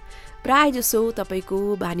सक्नुहुन्छ। प्राय जसो तपाईँको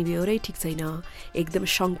बानी बेहोरै ठिक छैन, एकदम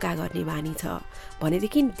शङ्का गर्ने बानी छ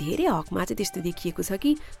भनेदेखि धेरै हकमा चाहिँ त्यस्तो देखिएको छ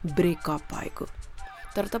कि ब्रेकअप भएको।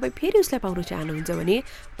 तर तपाईँ फेरि उसलाई पाउन चाहनुहुन्छ भने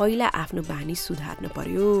पहिला आफ्नो बानी सुधार्न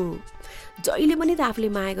पर्यो। जहिले पनि त आफूले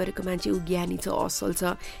माया गरेको मान्छे ऊ ज्ञानी छ, असल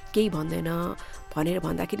छ, केही भन्दैन भनेर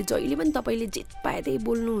भन्दाखेरि जहिले पनि तपाईँले जे पाए त्यही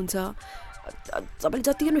बोल्नुहुन्छ, तपाईँले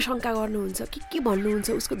जतिकै शङ्का गर्नुहुन्छ, के भन्नुहुन्छ,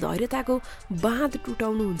 उसको धैर्यताको बाँध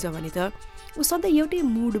टुटाउनुहुन्छ भने त ऊ सधैँ एउटै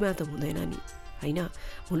मुडमा त हुँदैन नि, होइन?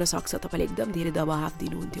 हुनसक्छ तपाईँले एकदम धेरै दबाब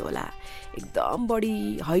दिनुहुन्थ्यो होला, एकदम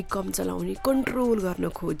बढी हाइकम चलाउने, कन्ट्रोल गर्न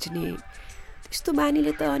खोज्ने, त्यस्तो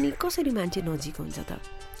बानीले त अनि कसरी मान्छे नजिक हुन्छ त,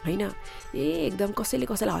 होइन? एकदम कसैले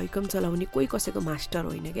कसैलाई हाइकम चलाउने कोही कसैको मास्टर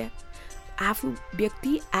होइन क्या, आफू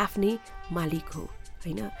व्यक्ति आफ्नै मालिक हो,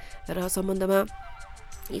 होइन? र सम्बन्धमा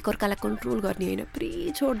एकअर्कालाई कन्ट्रोल गर्ने होइन, फ्री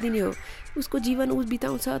छोडिदिने हो। उसको जीवन ऊ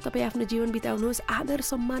बिताउँछ, तपाईँ आफ्नो जीवन बिताउनुहोस्। आदर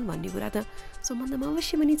सम्मान भन्ने कुरा त सम्बन्धमा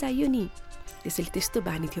अवश्य पनि चाहियो नि। त्यसैले त्यस्तो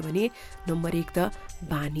बानी थियो भने नम्बर 1 त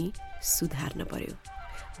बानी सुधार्न पर्यो।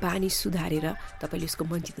 बानी सुधारेर तपाईँले उसको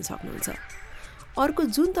मन जित्न सक्नुहुन्छ। अर्को,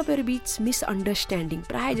 जुन तपाईँहरू बिच मिसअन्डरस्ट्यान्डिङ,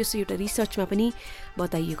 प्रायः जसो एउटा रिसर्चमा पनि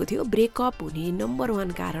बताइएको थियो ब्रेकअप हुने नम्बर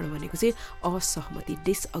 1 कारण भनेको चाहिँ असहमति,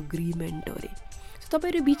 डिसअग्रिमेन्ट हो अरे।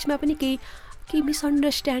 तपाईँहरू बिचमा पनि केही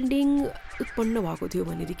मिसअन्डरस्ट्यान्डिङ उत्पन्न भएको थियो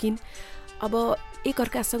भनेदेखि अब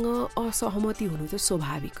एकअर्कासँग असहमति हुनु त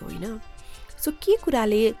स्वाभाविक होइन। सो के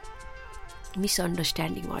कुराले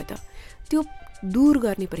मिसअन्डरस्ट्यान्डिङ भयो त त्यो दूर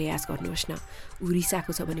गर्ने प्रयास गर्नुहोस् न। ऊ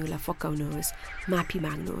रिसाएको छ भने उसलाई फकाउनुहोस्, माफी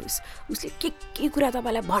माग्नुहोस्। उसले के कुरा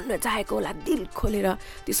तपाईँलाई भन्न चाहेको होला दिल खोलेर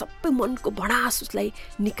त्यो सबै मनको भडास उसलाई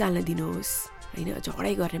निकाल्न दिनुहोस्, होइन?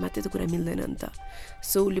 झगडै गर्ने मात्रै त कुरा मिल्दैन नि त।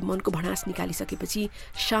 सो उसले मनको भडास निकालिसकेपछि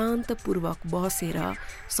शान्तपूर्वक बसेर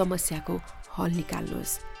समस्याको हल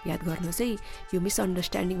निकाल्नुहोस्। याद गर्नुहोस् है, यो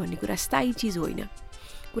मिसअन्डरस्ट्यान्डिङ भन्ने कुरा स्थायी चिज होइन।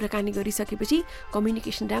 कुराकानी गरिसकेपछि,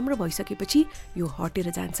 कम्युनिकेसन राम्रो भइसकेपछि यो हटेर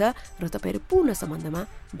जान्छ र तपाईँहरू पूर्ण सम्बन्धमा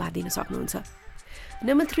बाँधिन सक्नुहुन्छ।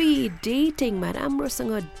 नम्बर 3, डेटिङमा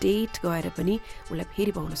राम्रोसँग डेट गएर पनि उसलाई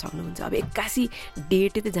फेरि पाउन सक्नुहुन्छ। अब एक्कासी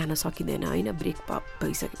डेटै त जान सकिँदैन होइन, ब्रेकअप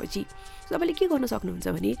भइसकेपछि। तपाईँले के गर्न सक्नुहुन्छ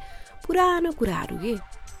भने पुरानो कुराहरू के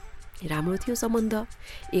राम्रो थियो सम्बन्ध,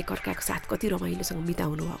 एकअर्काको साथ कति रमाइलोसँग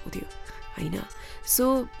बिताउनु भएको थियो होइन। सो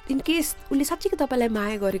इन केस उसले साँच्चीकै तपाईँलाई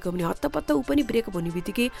माया गरेको भने हत्तपत्त ऊ पनि ब्रेकअप हुने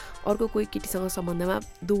बित्तिकै अर्को कोही केटीसँग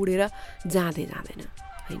सम्बन्धमा दौडेर जाँदैन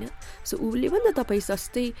होइन। सो उसले पनि त तपाईँ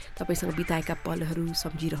जस्तै तपाईँसँग बिताएका पलहरू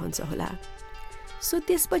सम्झिरहन्छ होला। सो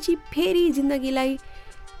त्यसपछि फेरि जिन्दगीलाई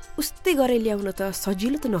उस्तै गरेर ल्याउन त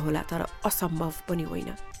सजिलो त नहोला, तर असम्भव पनि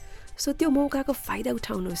होइन। सो त्यो मौकाको फाइदा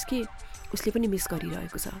उठाउनुहोस् कि उसले पनि मिस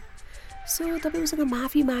गरिरहेको छ। सो तपाईँ उसँग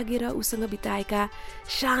माफी मागेर उसँग बिताएका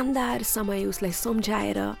शानदार समय उसलाई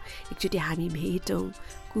सम्झाएर एकचोटि हामी भेटौँ,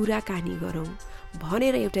 कुराकानी गरौँ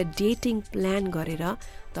भनेर एउटा डेटिङ प्लान गरेर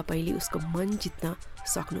तपाईँले उसको मन जित्न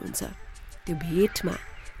सक्नुहुन्छ। त्यो भेटमा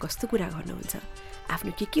कस्तो कुरा गर्नुहुन्छ,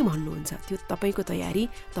 आफ्नो के भन्नुहुन्छ, त्यो तपाईँको तयारी,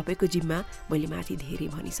 तपाईँको जिम्मा मैले माथि धेरै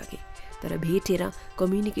भनिसकेँ। तर भेटेर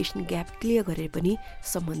कम्युनिकेसन ग्याप क्लियर गरेर पनि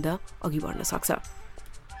सम्बन्ध अघि बढ्न सक्छ।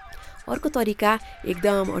 अर्को तरिका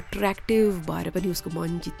एकदम अट्र्याक्टिभ भएर पनि उसको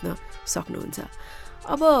मन जित्न सक्नुहुन्छ।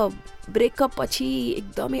 अब ब्रेकअप पछि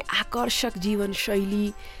एकदमै आकर्षक जीवनशैली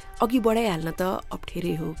अघि बढाइहाल्न त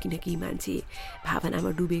अप्ठ्यारै हो, किनकि मान्छे भावनामा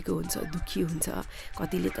डुबेको हुन्छ, दुःखी हुन्छ।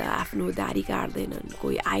 कतिले त आफ्नो दाढी काट्दैनन्,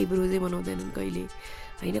 कोही आइब्रोजै बनाउँदैनन्, कहिले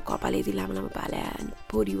होइन कपाल यति लामो लामो पाल्या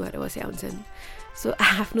फोरी भएर बसेका हुन्छन्। सो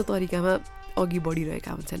आफ्नो तरिकामा अघि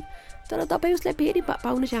बढिरहेका हुन्छन्। तर तपाईँ उसलाई फेरि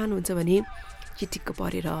पाउन चाहनुहुन्छ भने चिटिक्क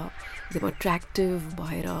परेर एकदम अट्र्याक्टिभ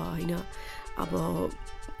भएर होइन, अब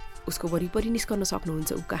उसको वरिपरि निस्कन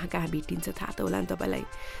सक्नुहुन्छ। ऊ कहाँ कहाँ भेटिन्छ थाहा त होला नि तपाईँलाई।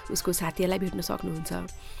 उसको साथीहरूलाई भेट्न सक्नुहुन्छ,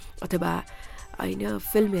 अथवा होइन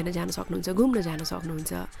फिल्म हेर्न जान सक्नुहुन्छ, घुम्न जान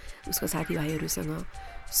सक्नुहुन्छ उसको साथीभाइहरूसँग।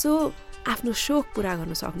 सो आफ्नो सोख पुरा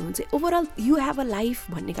गर्न सक्नुहुन्छ। Overall you have a life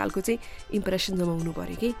भन्ने खालको चाहिँ इम्प्रेसन जमाउनु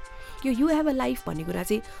पऱ्यो कि। यो यु हेभ अ लाइफ भन्ने कुरा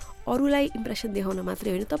चाहिँ अरूलाई इम्प्रेसन देखाउन मात्रै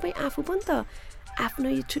होइन, तपाईँ आफू पनि त आफ्नो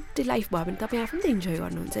यो छुट्टै लाइफ भयो भने तपाईँ आफू पनि त इन्जोय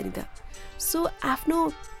गर्नुहुन्छ नि त। सो आफ्नो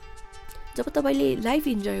जब तपाईँले लाइफ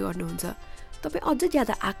इन्जोय गर्नुहुन्छ, तपाईँ अझै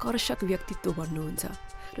ज्यादा आकर्षक व्यक्तित्व बन्नुहुन्छ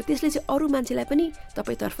र त्यसले चाहिँ अरू मान्छेलाई पनि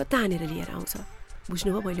तपाईँतर्फ तानेर लिएर आउँछ।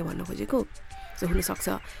 बुझ्नुभयो मैले भन्न खोजेको? सो हुनसक्छ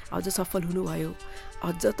अझ सफल हुनुभयो,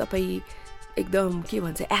 अझ तपाईँ एकदम के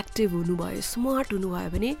भन्छ एक्टिभ हुनुभयो, स्मार्ट हुनुभयो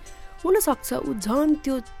भने हुनसक्छ ऊ झन्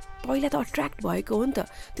त्यो पहिला त अट्र्याक्ट भएको हो नि त,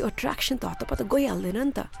 त्यो अट्र्याक्सन त हतपत गइहाल्दैन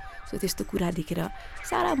नि त। सो त्यस्तो कुरा देखेर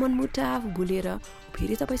सारा मनमुटाव भुलेर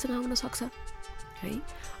फेरि तपाईँसँग आउन सक्छ है।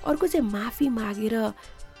 अर्को चाहिँ माफी मागेर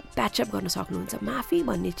प्याचअप गर्न सक्नुहुन्छ। माफी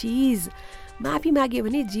भन्ने चिज, माफी माग्यो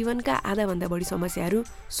भने जीवनका आधाभन्दा बढी समस्याहरू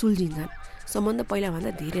सुल्झिन्छन्, सम्बन्ध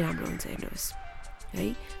पहिलाभन्दा धेरै राम्रो हुन्छ हेर्नुहोस् है।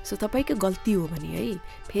 सो तपाईँको गल्ती हो भने है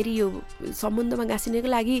फेरि यो सम्बन्धमा गाँसिनको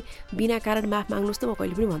लागि बिना कारण माफ माग्नुहोस् त म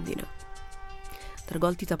कहिले पनि भन्दिनँ। तर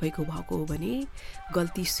गल्ती तपाईँको भएको हो भने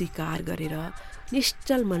गल्ती स्वीकार गरेर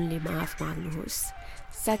निश्चल मनले माफ माग्नुहोस्।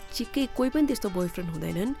 साँच्चीकै कोही पनि त्यस्तो बोयफ्रेन्ड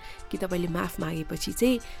हुँदैनन् कि तपाईँले माफ मागेपछि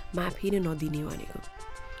चाहिँ माफी नै नदिने भनेको।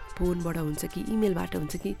 फोनबाट हुन्छ कि इमेलबाट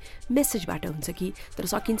हुन्छ कि मेसेजबाट हुन्छ कि, तर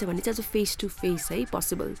सकिन्छ भने चाहिँ फेस टु फेस है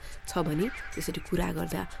पोसिबल छ भने त्यसरी कुरा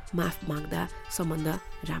गर्दा माफ माग्दा सम्बन्ध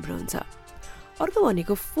राम्रो हुन्छ। अर्को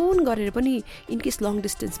भनेको फोन गरेर पनि इनकेस लङ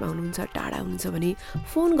डिस्टेन्समा हुनुहुन्छ, टाढा हुनुहुन्छ भने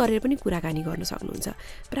फोन गरेर पनि कुराकानी गर्न सक्नुहुन्छ।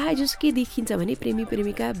 प्रायः जस्तो के देखिन्छ भने प्रेमी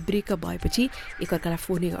प्रेमिका ब्रेकअप भएपछि एकअर्कालाई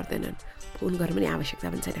फोनै गर्दैनन्, फोन गर्न पनि आवश्यकता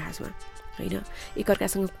पनि छैन खासमा होइन।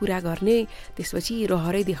 एकअर्कासँग कुरा गर्ने त्यसपछि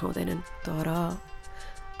रहरै देखाउँदैनन्। तर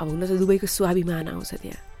अब हुन त दुबईको स्वाभिमान आउँछ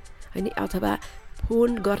त्यहाँ होइन, अथवा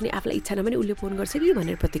फोन गर्ने आफूलाई इच्छा नभए उसले फोन गर्छ कि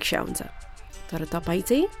भनेर प्रतीक्षा हुन्छ। तर तपाईँ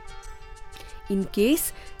चाहिँ इनकेस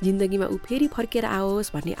जिन्दगीमा ऊ फेरि फर्केर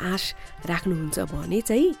आओस् भन्ने आश राख्नुहुन्छ भने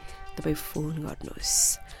चाहिँ तपाईँ फोन गर्नुहोस्।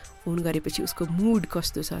 फोन गरेपछि उसको मुड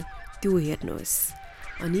कस्तो छ त्यो हेर्नुहोस्,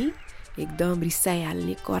 अनि एकदम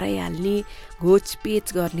रिसाइहाल्ने कराइहाल्ने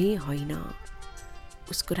घोचपेच गर्ने होइन,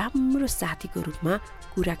 उसको राम्रो साथीको रूपमा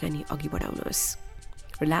कुराकानी अघि बढाउनुहोस्।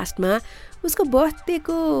 र लास्टमा उसको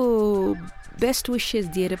बर्थडेको बेस्ट विसेस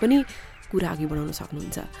दिएर पनि कुरा अघि बढाउन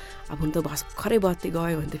सक्नुहुन्छ। अब हुन त भर्खरै बर्थडे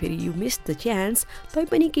गयो भने त फेरि यु मिस द चान्स, तै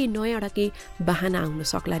पनि केही नयाँ एउटा केही बहाना आउन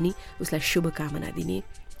सक्ला नि उसलाई शुभकामना दिने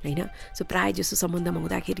होइन। सो प्रायः जस्तो सम्बन्धमा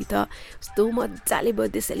हुँदाखेरि त यस्तो मजाले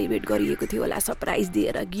बर्थडे सेलिब्रेट गरिएको थियो होला, सरप्राइज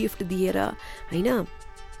दिएर गिफ्ट दिएर होइन,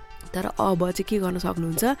 तर अब चाहिँ के गर्न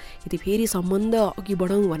सक्नुहुन्छ, यदि फेरि सम्बन्ध अघि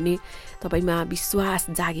बढाउँ भन्ने तपाईँमा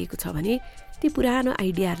विश्वास जागेको छ भने त्यो पुरानो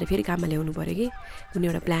आइडियाहरूले फेरि काममा ल्याउनु पऱ्यो कि। कुनै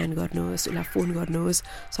एउटा प्लान गर्नुहोस्, उसलाई फोन गर्नुहोस्,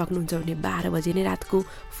 सक्नुहुन्छ भने 12 बजे नै रातको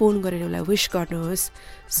फोन गरेर उसलाई विस गर्नुहोस्।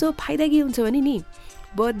 सो फाइदा के हुन्छ भने नि,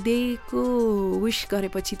 बर्थडेको विस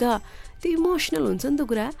गरेपछि त त्यो इमोसनल हुन्छ नि त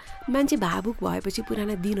कुरा। मान्छे भावुक भएपछि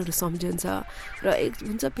पुराना दिनहरू सम्झन्छ र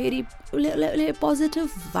हुन्छ फेरि उसले पोजिटिभ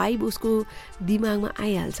भाइब उसको दिमागमा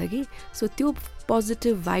आइहाल्छ कि। सो त्यो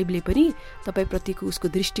पोजिटिभ भाइबले पनि तपाईँप्रतिको उसको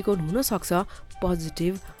दृष्टिकोण हुनसक्छ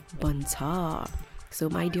पोजिटिभ बन्छ। सो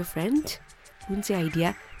माई डियर फ्रेन्ड, कुन चाहिँ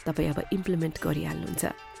आइडिया तपाईँ अब इम्प्लिमेन्ट गरिहाल्नुहुन्छ?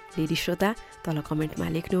 लेडी श्रोता तल कमेन्टमा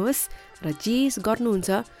लेख्नुहोस् र जे गर्नुहुन्छ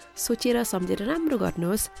सोचेर सम्झेर राम्रो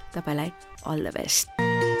गर्नुहोस्। तपाईँलाई अल द बेस्ट।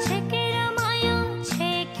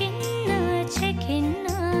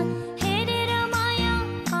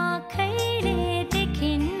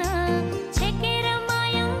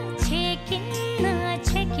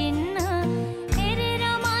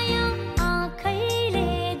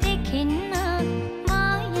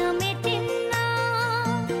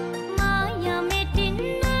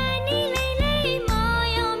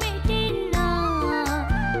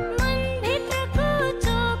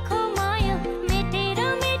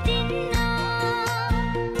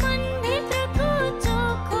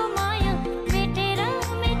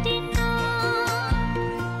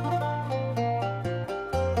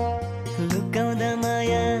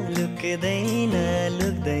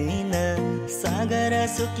 लुक्दैन सागर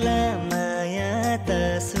सुक्ला माया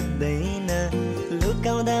त सुक्दैन,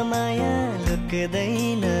 लुकाउँदा माया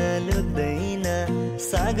लुक्दैन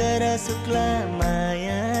सागर सुक्ला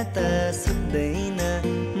माया त सुक्दैन,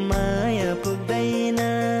 माया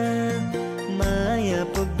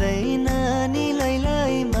पुग्दैन नि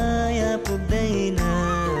लैलै माया पुग्दैन,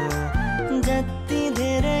 जति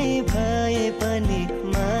धेरै भए पनि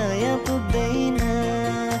माया पुग्दैन,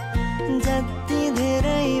 जति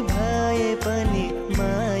धेरै भए पनि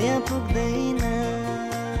माया पुग्दैन।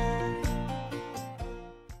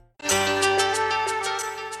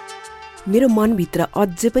 मेरो मनभित्र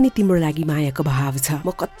अझै पनि तिम्रो लागि मायाको भाव छ।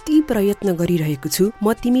 म कति प्रयत्न गरिरहेको छु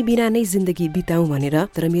म तिमी बिना नै जिन्दगी बिताउँ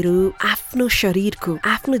भनेर, तर मेरो आफ्नो शरीरको,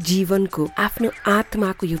 आफ्नो जीवनको, आफ्नो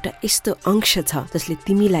आत्माको एउटा यस्तो अंश छ जसले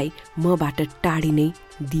तिमीलाई मबाट टाढी नै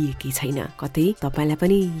दिएकी छैन। कतै तपाईलाई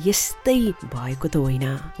पनि यस्तै भएको त होइन?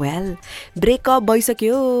 वेल, ब्रेकअप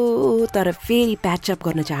भइसक्यो तर फेरि प्याचअप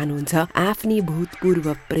गर्न चाहनुहुन्छ आफ्नी भूतपूर्व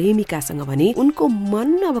प्रेमिकासँग भने उनको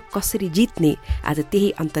मन अब कसरी जित्ने, आज त्यही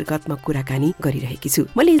अन्तर्गतमा कुराकानी गरिरहेकी छु।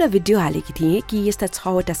 मैले एउटा भिडियो हालेकी थिएँ कि यस्ता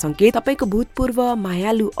 6वटा संकेत तपाईको भूतपूर्व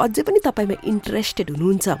मायालु अझै पनि तपाईमा इन्ट्रेस्टेड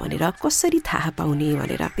हुनुहुन्छ भनेर कसरी थाहा पाउने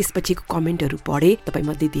भनेर। त्यसपछिको कमेन्टहरू पढे, तपाई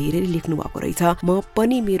मध्ये धेरै लेख्नु भएको रहेछ म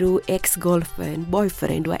पनि मेरो एक्स गर्लफ्रेन्ड, बॉयफ्रेन्ड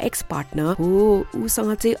वा एक्स पार्टनर हो,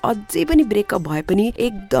 उसँग चाहिँ अझै पनि ब्रेकअप भए पनि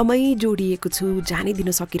एकदमै जोडिएको छु, जानै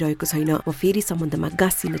दिन सकिरहेको छैन, म फेरि सम्बन्धमा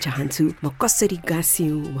गाँसिन चाहन्छु, म कसरी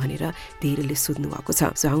गाँसिउँ भनेर धेरैले सोध्नु भएको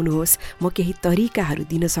छ। सो आउनुहोस्, म केही तरिकाहरू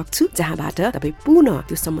दिन सक्छु जहाँबाट तपाईँ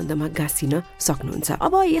पुनः त्यो सम्बन्धमा गाँसिन सक्नुहुन्छ।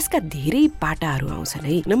 अब यसका धेरै पाटाहरू आउँछन्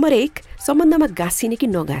है। नम्बर 1, सम्बन्धमा गाँसिने कि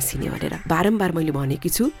नगाँसिने भनेर बारम्बार मैले भनेकी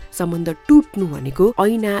छु। सम्बन्ध टुट्नु भनेको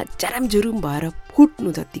ऐना जरामजुरुम भएर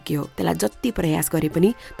फुट्नु जत्तिकै हो। त्यसलाई जति प्रयास गरे पनि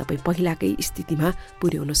तपाईँ पहिलाकै स्थितिमा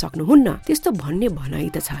पुर्याउन सक्नुहुन्न। त्यस्तो भन्ने भनाइ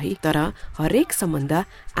त छ है, तर हरेक सम्बन्ध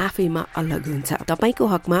आफैमा अलग हुन्छ। तपाईको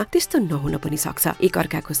हकमा त्यस्तो नहुन पनि सक्छ।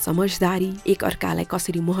 एकअर्काको समझदारी, एकअर्कालाई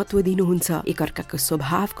कसरी महत्व दिनुहुन्छ, एकअर्काको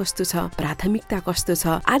स्वभाव कस्तो छ, प्राथमिकता कस्तो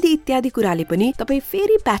छ आदि इत्यादि कुराले पनि तपाईँ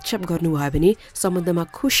फेरि प्याचअप गर्नुभयो भने सम्बन्धमा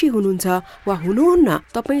खुसी हुनुहुन्छ वा हुनुहुन्न,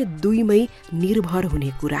 तपाईँ दुईमै निर्भर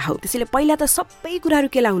हुने कुरा हो। त्यसैले पहिला त सबै कुराहरू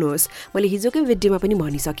केलाउनुहोस्। मैले हिजोकै भिडियोमा पनि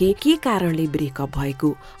भनिसके के कारणले ब्रेकअप भएको,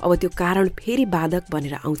 अब त्यो कारण फेरि बाधक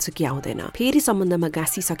बनेर आउँछ कि आउँदैन। फेरि सम्बन्धमा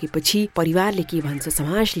गाँसिसकेपछि परिवारले के भन्छ,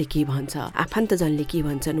 समाजले के भन्छ, आफन्तजनले के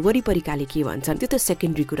भन्छन्, वरिपरिकाले के भन्छन्, त्यो त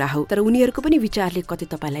सेकेन्डरी कुरा हो। तर उनीहरूको पनि विचारले कतै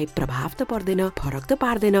तपाईलाई प्रभाव त पर्दैन, फरक त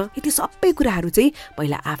पार्दैन। यति सबै कुराहरू चाहिँ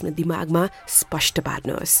पहिला आफ्नो दिमागमा स्पष्ट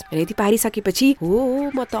पार्नुहोस्। र यति पारिसकेपछि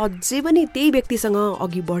हो म त अझै पनि त्यही व्यक्तिसँग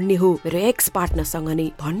अघि बढ्ने हो, मेरो एक्स पार्टनरसँग नै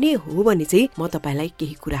भन्ने हो भने चाहिँ म तपाईलाई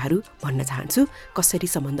केही कुराहरू भन्न चाहन्छु कसरी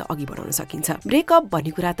सम्बन्ध अघि बढाउन सकिन्छ। ब्रेकअप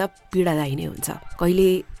भन्ने कुरा त पीडादायी नै हुन्छ। कहिले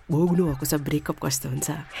भोग्नु भएको छ ब्रेकअप कस्तो हुन्छ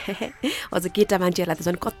अझ केटा मान्छेहरूलाई त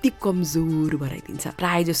झन् कति कमजोर बनाइदिन्छ।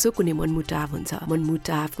 प्रायः जसो कुनै मनमुटाव हुन्छ,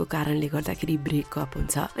 मनमुटावको कारणले गर्दाखेरि ब्रेकअप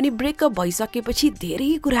हुन्छ। अनि ब्रेकअप भइसकेपछि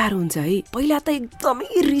धेरै कुराहरू हुन्छ है। पहिला त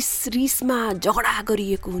एकदमै रिसमा झगडा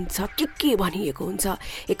गरिएको हुन्छ, के भनिएको हुन्छ,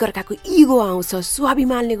 एकअर्काको इगो आउँछ,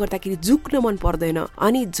 स्वाभिमानले गर्दाखेरि झुक्न मन पर्दैन,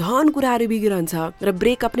 अनि झन कुराहरू बिग्रन्छ र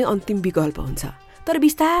ब्रेकअप नै अन्तिम विकल्प हुन्छ। तर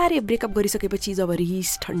बिस्तारै ब्रेकअप गरिसकेपछि जब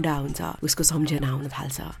रिस ठन्डा हुन्छ, उसको सम्झना आउन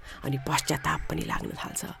थाल्छ अनि पश्चाताप पनि लाग्न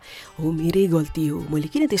थाल्छ। हो मेरै गल्ती हो, मैले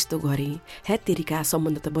किन त्यस्तो गरेँ, हेत्तेरिका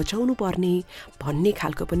सम्बन्ध त बचाउनु पर्ने भन्ने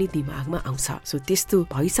खालको पनि दिमागमा आउँछ। सो त्यस्तो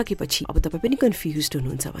भइसकेपछि अब तपाईँ पनि कन्फ्युज्ड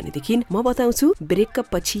हुनुहुन्छ भनेदेखि म बताउँछु ब्रेकअप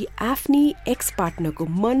पछि आफ्नी एक्स पार्टनरको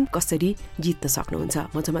मन कसरी जित्न सक्नुहुन्छ।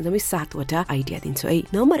 म जम्मै 7 वटा आइडिया दिन्छु है।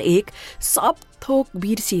 नम्बर 1, सब थोक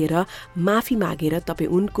बिर्सिएर माफी मागेर तपाईँ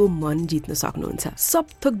उनको मन जित्न सक्नुहुन्छ। सब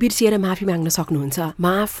थोक बिर्सिएर माफी माग्न सक्नुहुन्छ।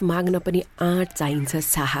 माफ माग्न पनि आँट चाहिन्छ,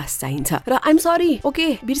 साहस चाहिन्छ। र आइम सरी, ओके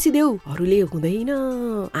बिर्सिदेऊहरूले हुँदैन।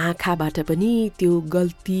 आँखाबाट पनि त्यो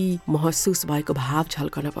गल्ती महसुस भएको भाव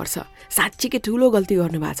झल्कन पर्छ। साँच्चीकै ठुलो गल्ती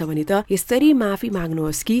गर्नु भएको छ भने त यसरी माफी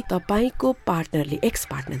माग्नुहोस् कि तपाईँको पार्टनरले, एक्स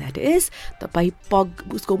पार्टनर द्याट इज,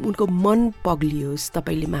 उनको मन पग्लियोस्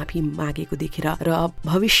तपाईँले माफी मागेको देखेर, र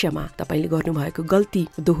भविष्यमा तपाईँले गर्नुभएको गल्ती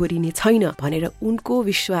दोहोरिने छैन भनेर उनको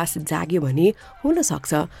विश्वास जाग्यो भने हुन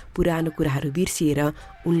सक्छ पुरानो कुराहरू बिर्सिएर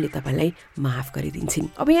उनले तपाईँलाई माफ गरिदिन्छन्।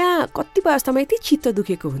 अब यहाँ कतिपय अवस्थामा यति चित्त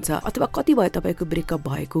दुखेको हुन्छ अथवा कति भयो तपाईँको ब्रेकअप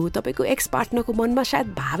भएको, तपाईँको एक्स पार्टनरको मनमा सायद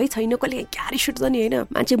भावै छैन, कहिले क्यारी सुट नि होइन,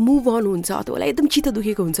 मान्छे मुभ अन हुन्छ अथवा उसलाई एकदम चित्त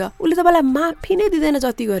दुखेको हुन्छ, उसले तपाईँलाई माफी नै दिँदैन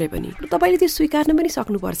जति गरे पनि। तपाईँले त्यो स्वीकार्न पनि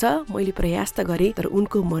सक्नुपर्छ, मैले प्रयास त गरेँ तर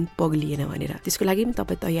उनको मन पग्लिएन भनेर। त्यसको लागि पनि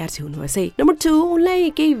तपाईँ तयार चाहिँ हुनुहोस् है। नम्बर 2,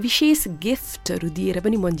 उनलाई केही विशेष गिफ्टहरू दिएर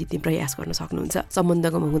पनि मन जित्ने प्रयास गर्न सक्नुहुन्छ।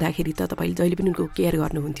 सम्बन्धमा हुँदाखेरि त तपाईँले जहिले पनि उनको केयर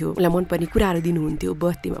गर्नुहुन्थ्यो, उनलाई मनपर्ने कुराहरू दिनुहुन्थ्यो,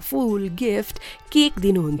 बर्थडेमा फुल गिफ्ट केक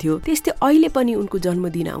दिनुहुन्थ्यो। त्यस्तै अहिले पनि उनको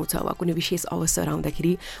जन्मदिन आउँछ वा कुनै विशेष अवसर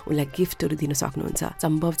आउँदाखेरि उनलाई गिफ्टहरू दिन सक्नुहुन्छ।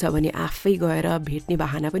 सम्भव छ भने आफै गएर भेट्ने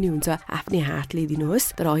बहाना पनि हुन्छ, आफ्नै हातले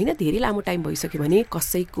दिनुहोस्। तर होइन, धेरै लामो टाइम भइसक्यो भने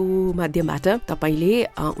कसैको माध्यमबाट तपाईँले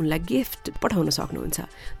उनलाई गिफ्ट पठाउन सक्नुहुन्छ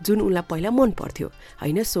जुन उनलाई पहिला मन पर्थ्यो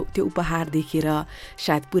होइन। सो त्यो उपहार देखेर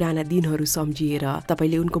सायद पुराना दिनहरू सम्झिएर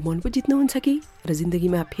तपाईँले उनको मन पो जित्नुहुन्छ कि, र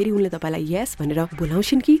जिन्दगीमा फेरि उनले तपाईँलाई यस भनेर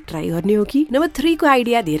बोलाउँछन् कि, ट्राई गर्ने हो कि। नम्बर 3 को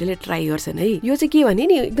आइडिया धेरैले ट्राई गर्छन् है। यो चाहिँ के भने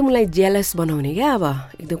नि एकदम उनलाई जेलस बनाउने क्या। अब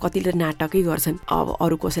एकदम कतिले नाटकै गर्छन्, अब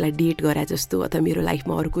अरू कसैलाई डेट गरे जस्तो अथवा मेरो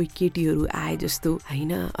लाइफमा अरू कोही केटीहरू आए जस्तो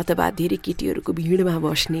होइन, अथवा धेरै केटीहरूको भिडमा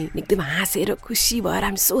बस्ने, एकदम हाँसेर खुसी भएर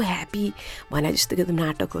आम सो ह्याप्पी भने जस्तो एकदम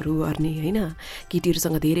नाटकहरू गर्ने होइन,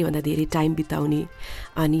 केटीहरूसँग धेरैभन्दा धेरै टाइम बिताउने।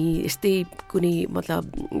 अनि यस्तै कुनै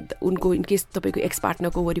मतलब उनको इनकेस तपाईँको एक्स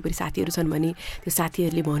पार्टनरको वरिपरि साथीहरू छन् भने त्यो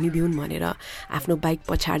साथीहरूले भनिदिउन् भनेर आफ्नो बाइक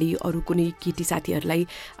पछाडि अरू कुनै केटी साथीहरूलाई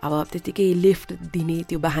अब त्यतिकै लिफ्ट दिने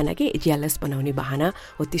त्यो बहाना के जेलस बनाउने बहाना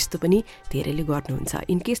हो, त्यस्तो पनि धेरैले गर्नुहुन्छ।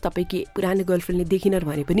 इनकेस तपाईँकी पुरानो गर्लफ्रेन्डले देखिनन्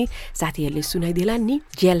भने पनि साथीहरूले सुनाइदिलान् नि,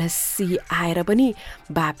 जेलसी आएर पनि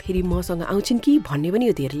बा फेरि मसँग आउँछन् कि भन्ने पनि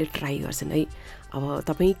यो धेरैले ट्राई गर्छन् है। अब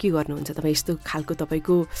तपाईँ के गर्नुहुन्छ, तपाईँ यस्तो खालको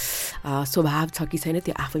तपाईँको स्वभाव छ कि छैन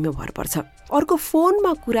त्यो आफैमा भर पर्छ। अर्को,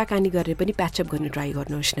 फोनमा कुराकानी गरेर पनि प्याचअप गर्ने ट्राई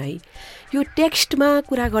गर्नुहोस् न है। यो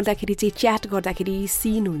टेक्स्टमा कुरा गर्दाखेरि चाहिँ च्याट गर्दाखेरि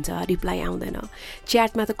सिन हुन्छ, रिप्लाई आउँदैन।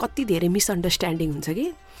 च्याटमा त कति धेरै मिसअन्डरस्ट्यान्डिङ हुन्छ कि।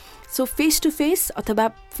 सो फेस टु फेस अथवा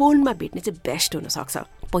फोनमा भेट्ने चाहिँ बेस्ट हुनसक्छ।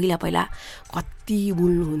 पहिला कति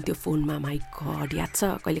बोल्नुहुन्थ्यो फोनमा, माइ गड याद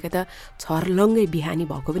छ, कहिलेकाहीँ त छर्लङ्गै बिहानी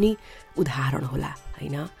भएको पनि उदाहरण होला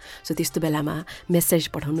होइन। सो त्यस्तो बेलामा मेसेज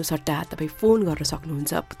पठाउनु सट्टा तपाईँ फोन गर्न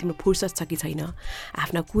सक्नुहुन्छ, तिम्रो फुर्सद छ कि छैन,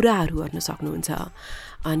 आफ्ना कुराहरू गर्न सक्नुहुन्छ।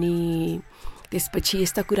 अनि त्यसपछि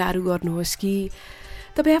यस्ता कुराहरू गर्नुहोस् कि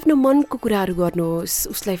तपाईँ आफ्नो मनको कुराहरू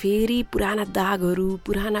गर्नुहोस्, उसलाई फेरि पुराना दागहरू,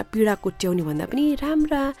 पुराना पीडा कोट्याउने भन्दा पनि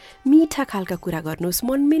राम्रा मिठा खालका कुरा गर्नुहोस्,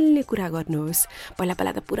 मन मिल्ने कुरा गर्नुहोस्।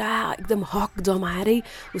 पहिला त पुरा एकदम हक जमाएरै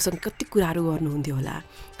उसँग कति कुराहरू गर्नुहुन्थ्यो होला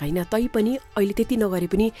होइन, तैपनि अहिले त्यति नगरे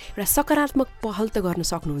पनि एउटा सकारात्मक पहल त गर्न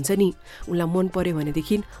सक्नुहुन्छ नि। उनलाई मन पर्यो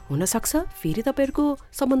भनेदेखि हुनसक्छ फेरि तपाईँहरूको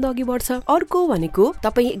सम्बन्ध अघि बढ्छ। अर्को भनेको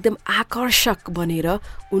तपाईँ एकदम आकर्षक बनेर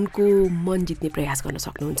उनको मन जित्ने प्रयास गर्न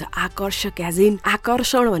सक्नुहुन्छ। आकर्षक एज इन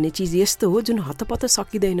आकर्षण भन्ने चिज यस्तो हो जुन हतपत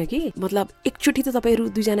सकिँदैन कि, मतलब एकचोटि त तपाईँहरू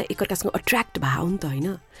दुईजना एकअर्कासँग अट्र्याक्ट भयो नि त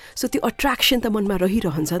होइन। सो त्यो अट्र्याक्सन त मनमा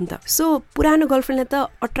रहिरहन्छ नि त। सो पुरानो गर्लफ्रेन्डलाई त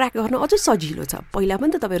अट्र्याक्ट गर्न अझै सजिलो छ, पहिला पनि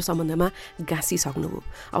त तपाईँहरू सम्बन्धमा गाँसिसक्नुभयो।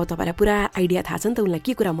 अब तपाईँलाई पुरा आइडिया थाहा छ नि त उनलाई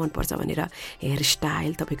के कुरा मनपर्छ भनेर,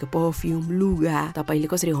 हेयरस्टाइल, तपाईँको परफ्युम, लुगा, तपाईँले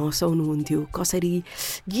कसरी हँसाउनुहुन्थ्यो, कसरी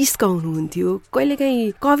गिस्काउनुहुन्थ्यो,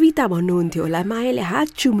 कहिलेकाहीँ कविता भन्नुहुन्थ्यो होला, मायाले हात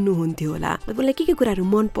चुम्नुहुन्थ्यो होला, उसलाई के कुराहरू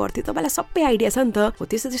मन पर्थ्यो तपाईँलाई सबै आइडिया छ नि त। हो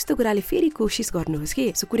त्यस्तो कुराले फेरि कोसिस गर्नुहोस् कि।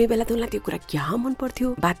 सो कुनै बेला त उनलाई त्यो कुरा क्या मन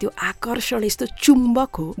पर्थ्यो बा त्यो आकर्षण यस्तो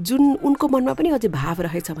चुम्बक हो जुन उनको मनमा पनि अझै भाव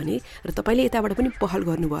रहेछ भने र तपाईँले यताबाट पनि पहल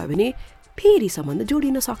गर्नुभयो भने फेरि सम्बन्ध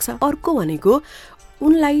जोडिन सक्छ। अर्को भनेको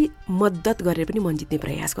उनलाई मद्दत गरेर पनि मन जित्ने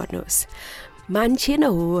प्रयास गर्नुहोस्। मान्छे न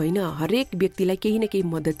हो होइन, हरेक व्यक्तिलाई केही न केही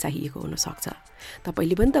मद्दत चाहिएको हुनसक्छ।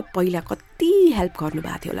 तपाईँले पनि त पहिला कति हेल्प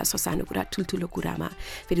गर्नुभएको थियो होला ससानो कुरा ठुल्ठुलो कुरामा।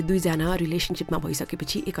 फेरि दुईजना रिलेसनसिपमा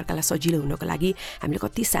भइसकेपछि एकअर्कालाई सजिलो हुनको लागि हामीले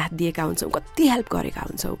कति साथ दिएका हुन्छौँ, कति हेल्प गरेका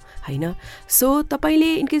हुन्छौँ होइन। सो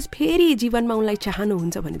तपाईँले इनकेस फेरि जीवनमा उनलाई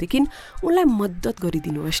चाहनुहुन्छ भनेदेखि उनलाई मद्दत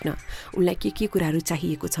गरिदिनुहोस् न। उनलाई के कुराहरू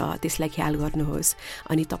चाहिएको छ त्यसलाई ख्याल गर्नुहोस्,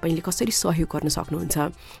 अनि तपाईँले कसरी सहयोग गर्न सक्नुहुन्छ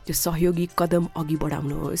त्यो सहयोगी कदम अघि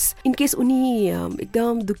बढाउनुहोस्। इनकेस उनी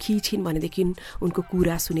एकदम दुःखी छिन् भनेदेखि उनको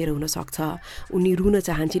कुरा सुनेर हुनसक्छ, उनी रुन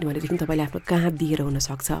चाहन्छन् भनेदेखि तपाईँले आफ्नो काँध दिएर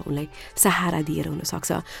हुनसक्छ, उनलाई सहारा दिएर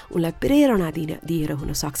हुनसक्छ, उनलाई प्रेरणा दिएर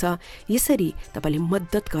हुनसक्छ। यसरी तपाईँले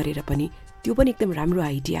मद्दत गरेर पनि त्यो पनि एकदम राम्रो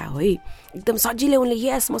आइडिया हो है। एकदम सजिलै उनले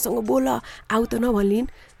यस मसँग बोल आऊ त नभनिन्,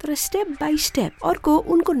 तर स्टेप बाई स्टेप अर्को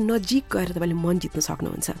उनको नजिक गएर तपाईँले मन जित्न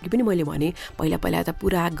सक्नुहुन्छ। कि पनि मैले भने पहिला त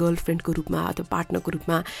पुरा गर्लफ्रेन्डको रूपमा अथवा पार्टनरको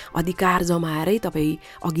रूपमा अधिकार जमाएरै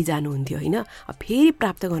तपाईँ अघि जानुहुन्थ्यो होइन। अब फेरि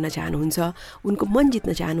प्राप्त गर्न चाहनुहुन्छ, उनको मन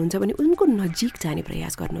जित्न चाहनुहुन्छ भने उनको नजिक जाने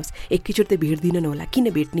प्रयास गर्नुहोस्। एकैचोटि त भेट्दिनन् होला, किन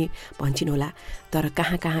भेट्ने भन्छन् होला, तर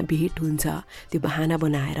कहाँ भेट हुन्छ त्यो बहाना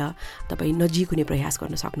बनाएर तपाईँ नजिक हुने प्रयास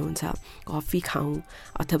गर्न सक्नुहुन्छ। कफी खाउँ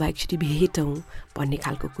अथवा एकचोटि भेटौँ भन्ने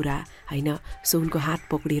खालको कुरा होइन। सो उनको हात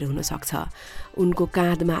पक्रिएर हुनसक्छ, उनको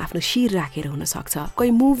काँधमा आफ्नो शिर राखेर हुनसक्छ,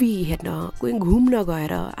 कोही मुभी हेर्न, कोही घुम्न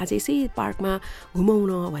गएर आज यसै पार्कमा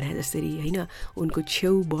घुमाउन भने जसरी होइन, उनको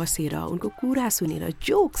छेउ बसेर उनको कुरा सुनेर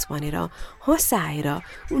जोक्स भनेर हँसाएर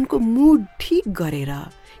उनको मुड ठिक गरेर,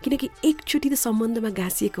 किनकि एकचोटि त सम्बन्धमा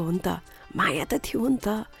गाँसिएको हो नि त, माया त थियो नि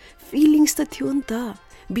त, फिलिङ्स त थियो नि त,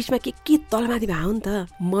 बिचमा के तलमाथि भयो नि त।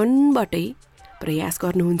 मनबाटै प्रयास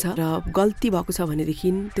गर्नुहुन्छ र गल्ती भएको छ भनेदेखि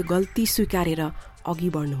त्यो गल्ती स्वीकारेर अघि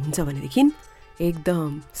बढ्नुहुन्छ भनेदेखि एकदम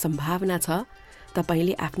सम्भावना छ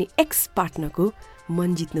तपाईँले आफ्नो एक्स पार्टनरको मन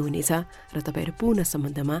जित्नुहुनेछ र तपाईँहरू पुनः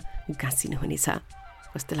सम्बन्धमा गाँसिनुहुनेछ।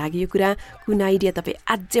 कस्तो लाग्यो यो कुरा, कुन आइडिया तपाईँ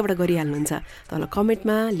आजैबाट गरिहाल्नुहुन्छ तल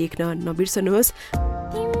कमेन्टमा लेख्न नबिर्सनुहोस्।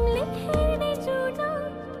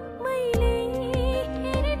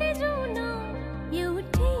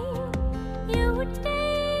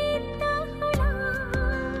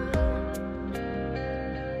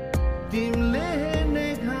 तिमीले हेर्ने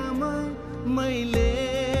घाम मैले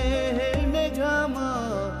हेर्ने घाम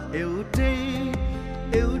एउटै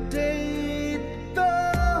त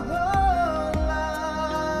होला।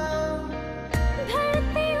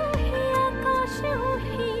 धरती उही आकाश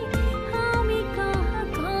उही हामी कहाँ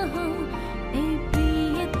ए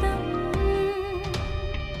प्रियतम।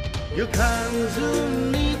 यो घाम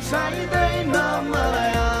जुनी चाहिँदैन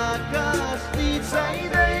मलाई, आकाश नि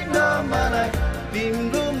चाहिँदैन मलाई,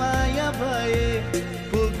 तिम्रो माया भए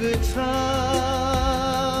पुग्छ।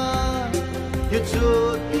 यो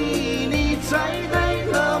ज्योति नि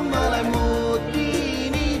चाहिँदैन मलाई, मोती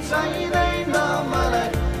नि चाहिँदैन मलाई,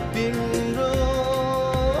 तिम्रो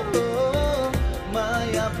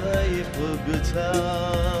माया भए पुग्छ।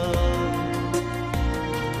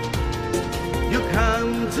 यो घाम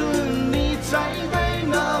जुन नि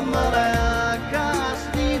चाहिँदैन मलाई, आकाश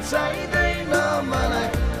नि चाहिँदैन मलाई,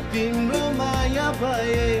 तिम्रो माया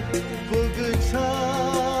भए पुग्छ।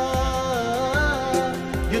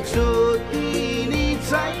 यो ज्योति नि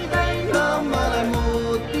चाहिँदैन मलाई,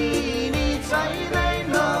 मोती नि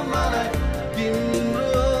चाहिँदैन मलाई,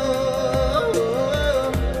 तिम्रो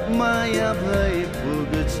माया भए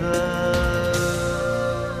पुग्छ।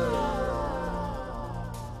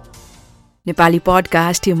 नेपाली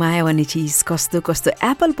पडकास्ट यो माया भन्ने चिज कस्तो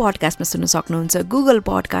एप्पल पडकास्टमा सुन्न सक्नुहुन्छ, गुगल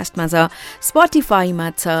पडकास्टमा छ, स्पोटिफाईमा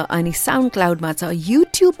छ, अनि साउन्ड क्लाउडमा छ,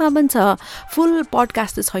 युट्युबमा पनि छ। फुल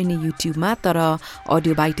पडकास्ट त छैन युट्युबमा, तर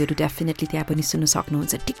अडियो बाइटहरू डेफिनेटली त्यहाँ पनि सुन्न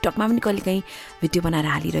सक्नुहुन्छ। टिकटकमा पनि कहिलेकाहीँ भिडियो बनाएर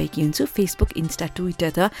हालिरहेकी हुन्छु। फेसबुक, इन्स्टा, ट्विटर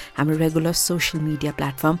त हाम्रो रेगुलर सोसियल मिडिया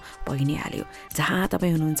प्लेटफर्म भइ नै हाल्यो। जहाँ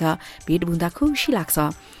तपाईँ हुनुहुन्छ भेट हुँदा खुसी लाग्छ।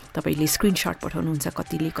 तपाईँले स्क्रिनसट पठाउनुहुन्छ,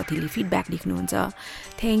 कतिले फिडब्याक लेख्नुहुन्छ।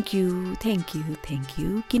 थ्याङ्क यू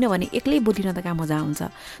किनभने एक्लै बोलिन त कहाँ मजा आउँछ।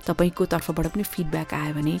 तपाईँको तर्फबाट पनि फिडब्याक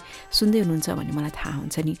आयो भने सुन्दै हुनुहुन्छ भने मलाई थाहा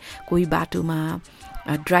हुन्छ नि। कोही बाटोमा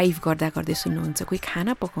ड्राइभ गर्दै सुन्नुहुन्छ, कोही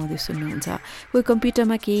खाना पकाउँदै सुन्नुहुन्छ, कोही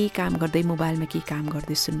कम्प्युटरमा केही काम गर्दै, मोबाइलमा केही काम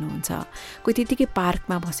गर्दै सुन्नुहुन्छ, कोही त्यतिकै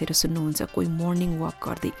पार्कमा बसेर सुन्नुहुन्छ, कोही मर्निङ वक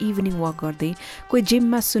गर्दै, इभिनिङ वक गर्दै, कोही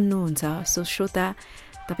जिममा सुन्नुहुन्छ। सो श्रोता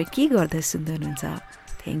तपाईँ के गर्दै सुन्दै हुनुहुन्छ,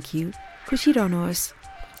 थ्याङ्क यू। खुसी रहनुहोस्,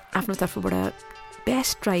 आफ्नो तर्फबाट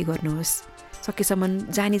बेस्ट ट्राई गर्नुहोस्।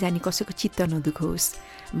 सकेसम्म जानी कसैको चित्त नदुखोस्।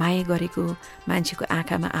 माया गरेको मान्छेको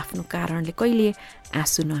आँखामा आफ्नो कारणले कहिले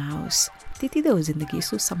आँसु नआओस्। त्यति त हो जिन्दगी।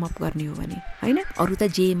 यसो समअप गर्ने हो भने होइन। अरू त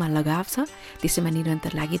जेमा लगाव छ त्यसैमा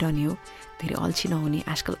निरन्तर लागिरहने हो। धेरै अल्छी नहुने।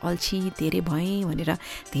 आजकल अल्छी धेरै भएँ भनेर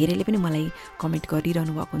धेरैले पनि मलाई कमेन्ट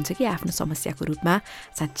गरिरहनु भएको हुन्छ कि आफ्नो समस्याको रूपमा।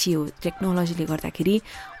 साँच्ची हो, टेक्नोलोजीले गर्दाखेरि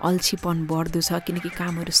अल्छीपन बढ्दो छ किनकि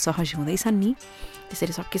कामहरू सहज हुँदैछन् नि।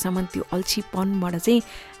 त्यसरी सकेसम्म त्यो अल्छीपनबाट चाहिँ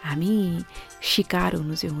हामी शिकार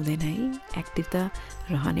हुनु चाहिँ हुँदैन है, एक्टिभ त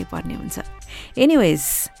रहनै पर्ने हुन्छ। एनिवेज,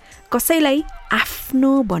 कसैलाई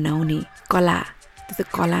आफ्नो बनाउने कला, त्यो त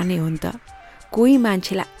कला नै हो नि त। कोही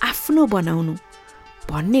मान्छेलाई आफ्नो बनाउनु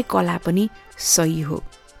भन्ने कला पनि सही हो,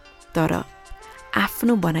 तर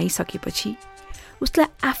आफ्नो बनाइसकेपछि उसलाई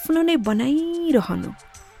आफ्नो नै बनाइरहनु,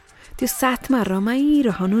 त्यो साथमा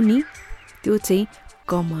रमाइरहनु नि, त्यो चाहिँ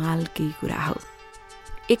कमालकै कुरा हो।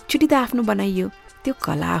 एकचोटि त आफ्नो बनाइयो, त्यो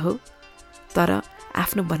कला हो, तर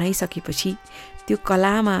आफ्नो बनाइसकेपछि त्यो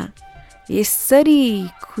कलामा यसरी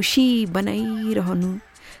खुसी बनाइरहनु,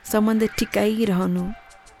 सम्बन्ध टिकाइरहनु,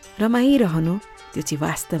 रमाइरहनु, त्यो चाहिँ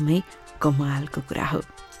वास्तवमै कमालको कुरा हो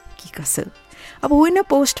कि कसो। अब होइन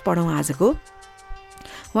पोस्ट पढौँ आजको।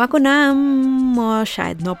 उहाँको नाम म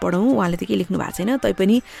सायद नपढौँ, उहाँले त के लेख्नु भएको छैन,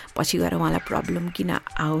 तैपनि पछि गएर उहाँलाई प्रब्लम किन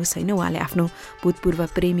आओस् होइन। उहाँले आफ्नो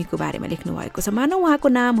भूतपूर्व प्रेमीको बारेमा लेख्नु भएको छ। मानौ उहाँको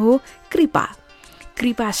नाम हो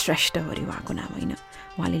कृपा श्रेष्ठ हो अरे उहाँको नाम होइन।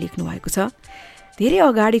 उहाँले लेख्नु भएको छ, धेरै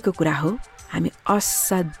अगाडिको कुरा हो, हामी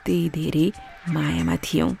असाध्यै धेरै मायामा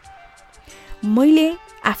थियौँ। मैले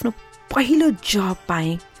आफ्नो पहिलो जब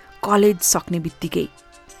पाएँ कलेज सक्ने बित्तिकै।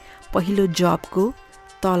 पहिलो जबको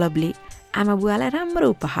तलबले आमा बुवालाई राम्रो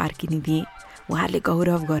उपहार किनिदिएँ, उहाँहरूले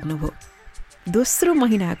गौरव गर्नुभयो। दोस्रो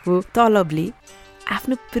महिनाको तलबले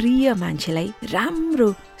आफ्नो प्रिय मान्छेलाई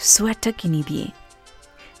राम्रो स्वेटर किनिदिएँ।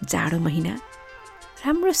 जाडो महिना,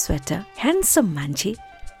 राम्रो स्वेटर, ह्यान्डसम मान्छे,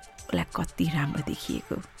 उसलाई कति राम्रो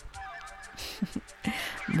देखिएको।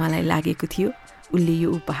 मलाई लागेको थियो उसले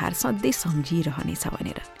यो उपहार सधैँ सम्झिरहनेछ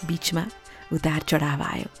भनेर। बिचमा उतार चढाव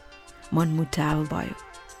आयो, मनमुटाव भयो,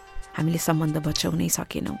 हामीले सम्बन्ध बचाउनै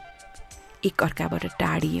सकेनौँ, एक अर्काबाट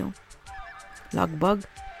टाढियौँ। लगभग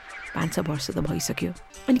 5-6 वर्ष त भइसक्यो।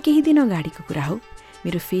 अनि केही दिन अगाडिको कुरा हो,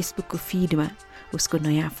 मेरो फेसबुकको फिडमा उसको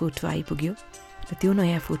नयाँ फोटो आइपुग्यो र त्यो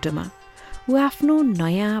नयाँ फोटोमा ऊ आफ्नो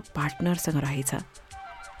नयाँ पार्टनरसँग रहेछ,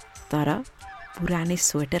 तर पुरानै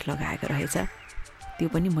स्वेटर लगाएको रहेछ। त्यो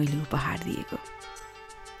पनि मैले उपहार दिएको।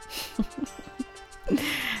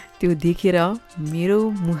 त्यो देखेर मेरो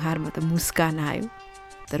मुहारमा त मुस्कान आयो,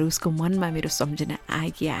 तर उसको मनमा मेरो सम्झना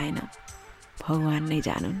आयो कि आएन भगवान नै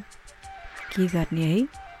जानुन्। के गर्ने है,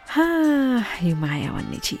 यो माया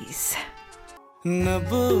भन्ने चिज।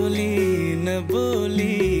 नबोली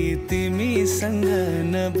तिमीसँग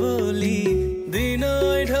नबोली, दिन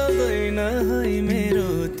ढल्दैन है मेरो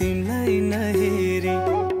तिमीलाई नहेरी।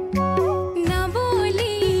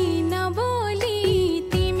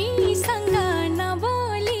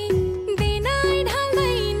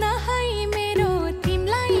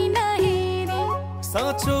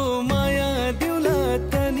 साँचो माया दिउला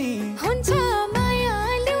तनी, हुन्छ माया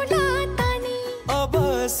ल्याउला तनी, अब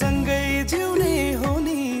सँगै जिउने हो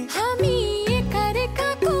नि हामी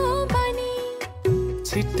एकअर्काको बनी।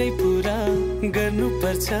 छिट्टै पुरा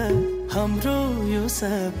गर्नुपर्छ हाम्रो यो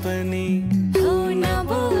सपनी। हो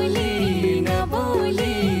नबोली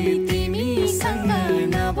तिमीसँग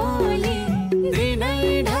नबोली,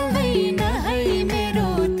 दिनै ढल्दैन है मेरो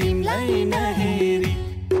तिमीलाई नहेरी।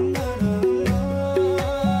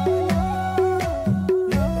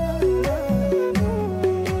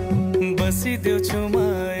 बसिदेऊ छुमा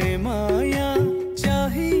माया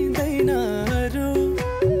चाहिँदैन अरू,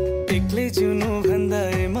 एक्लै जिउनु भन्दा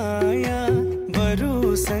माया बरु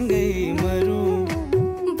सँगै मरु।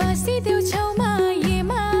 बसिदेऊ छुमा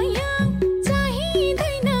माया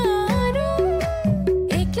चाहिँदैन अरू,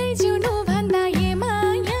 एक्लै जिउनु भन्दा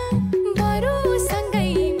माया बरु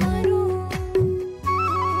सँगै मरु।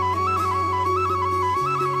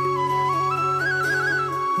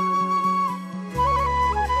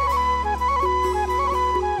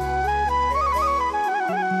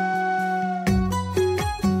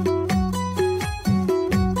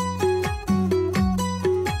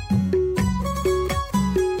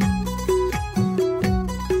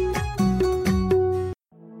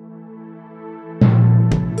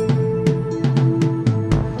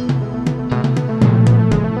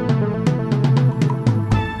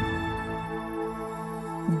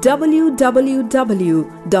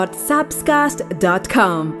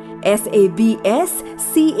 www.sabscast.com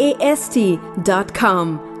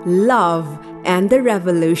sabscast.com. Love and the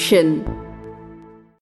Revolution.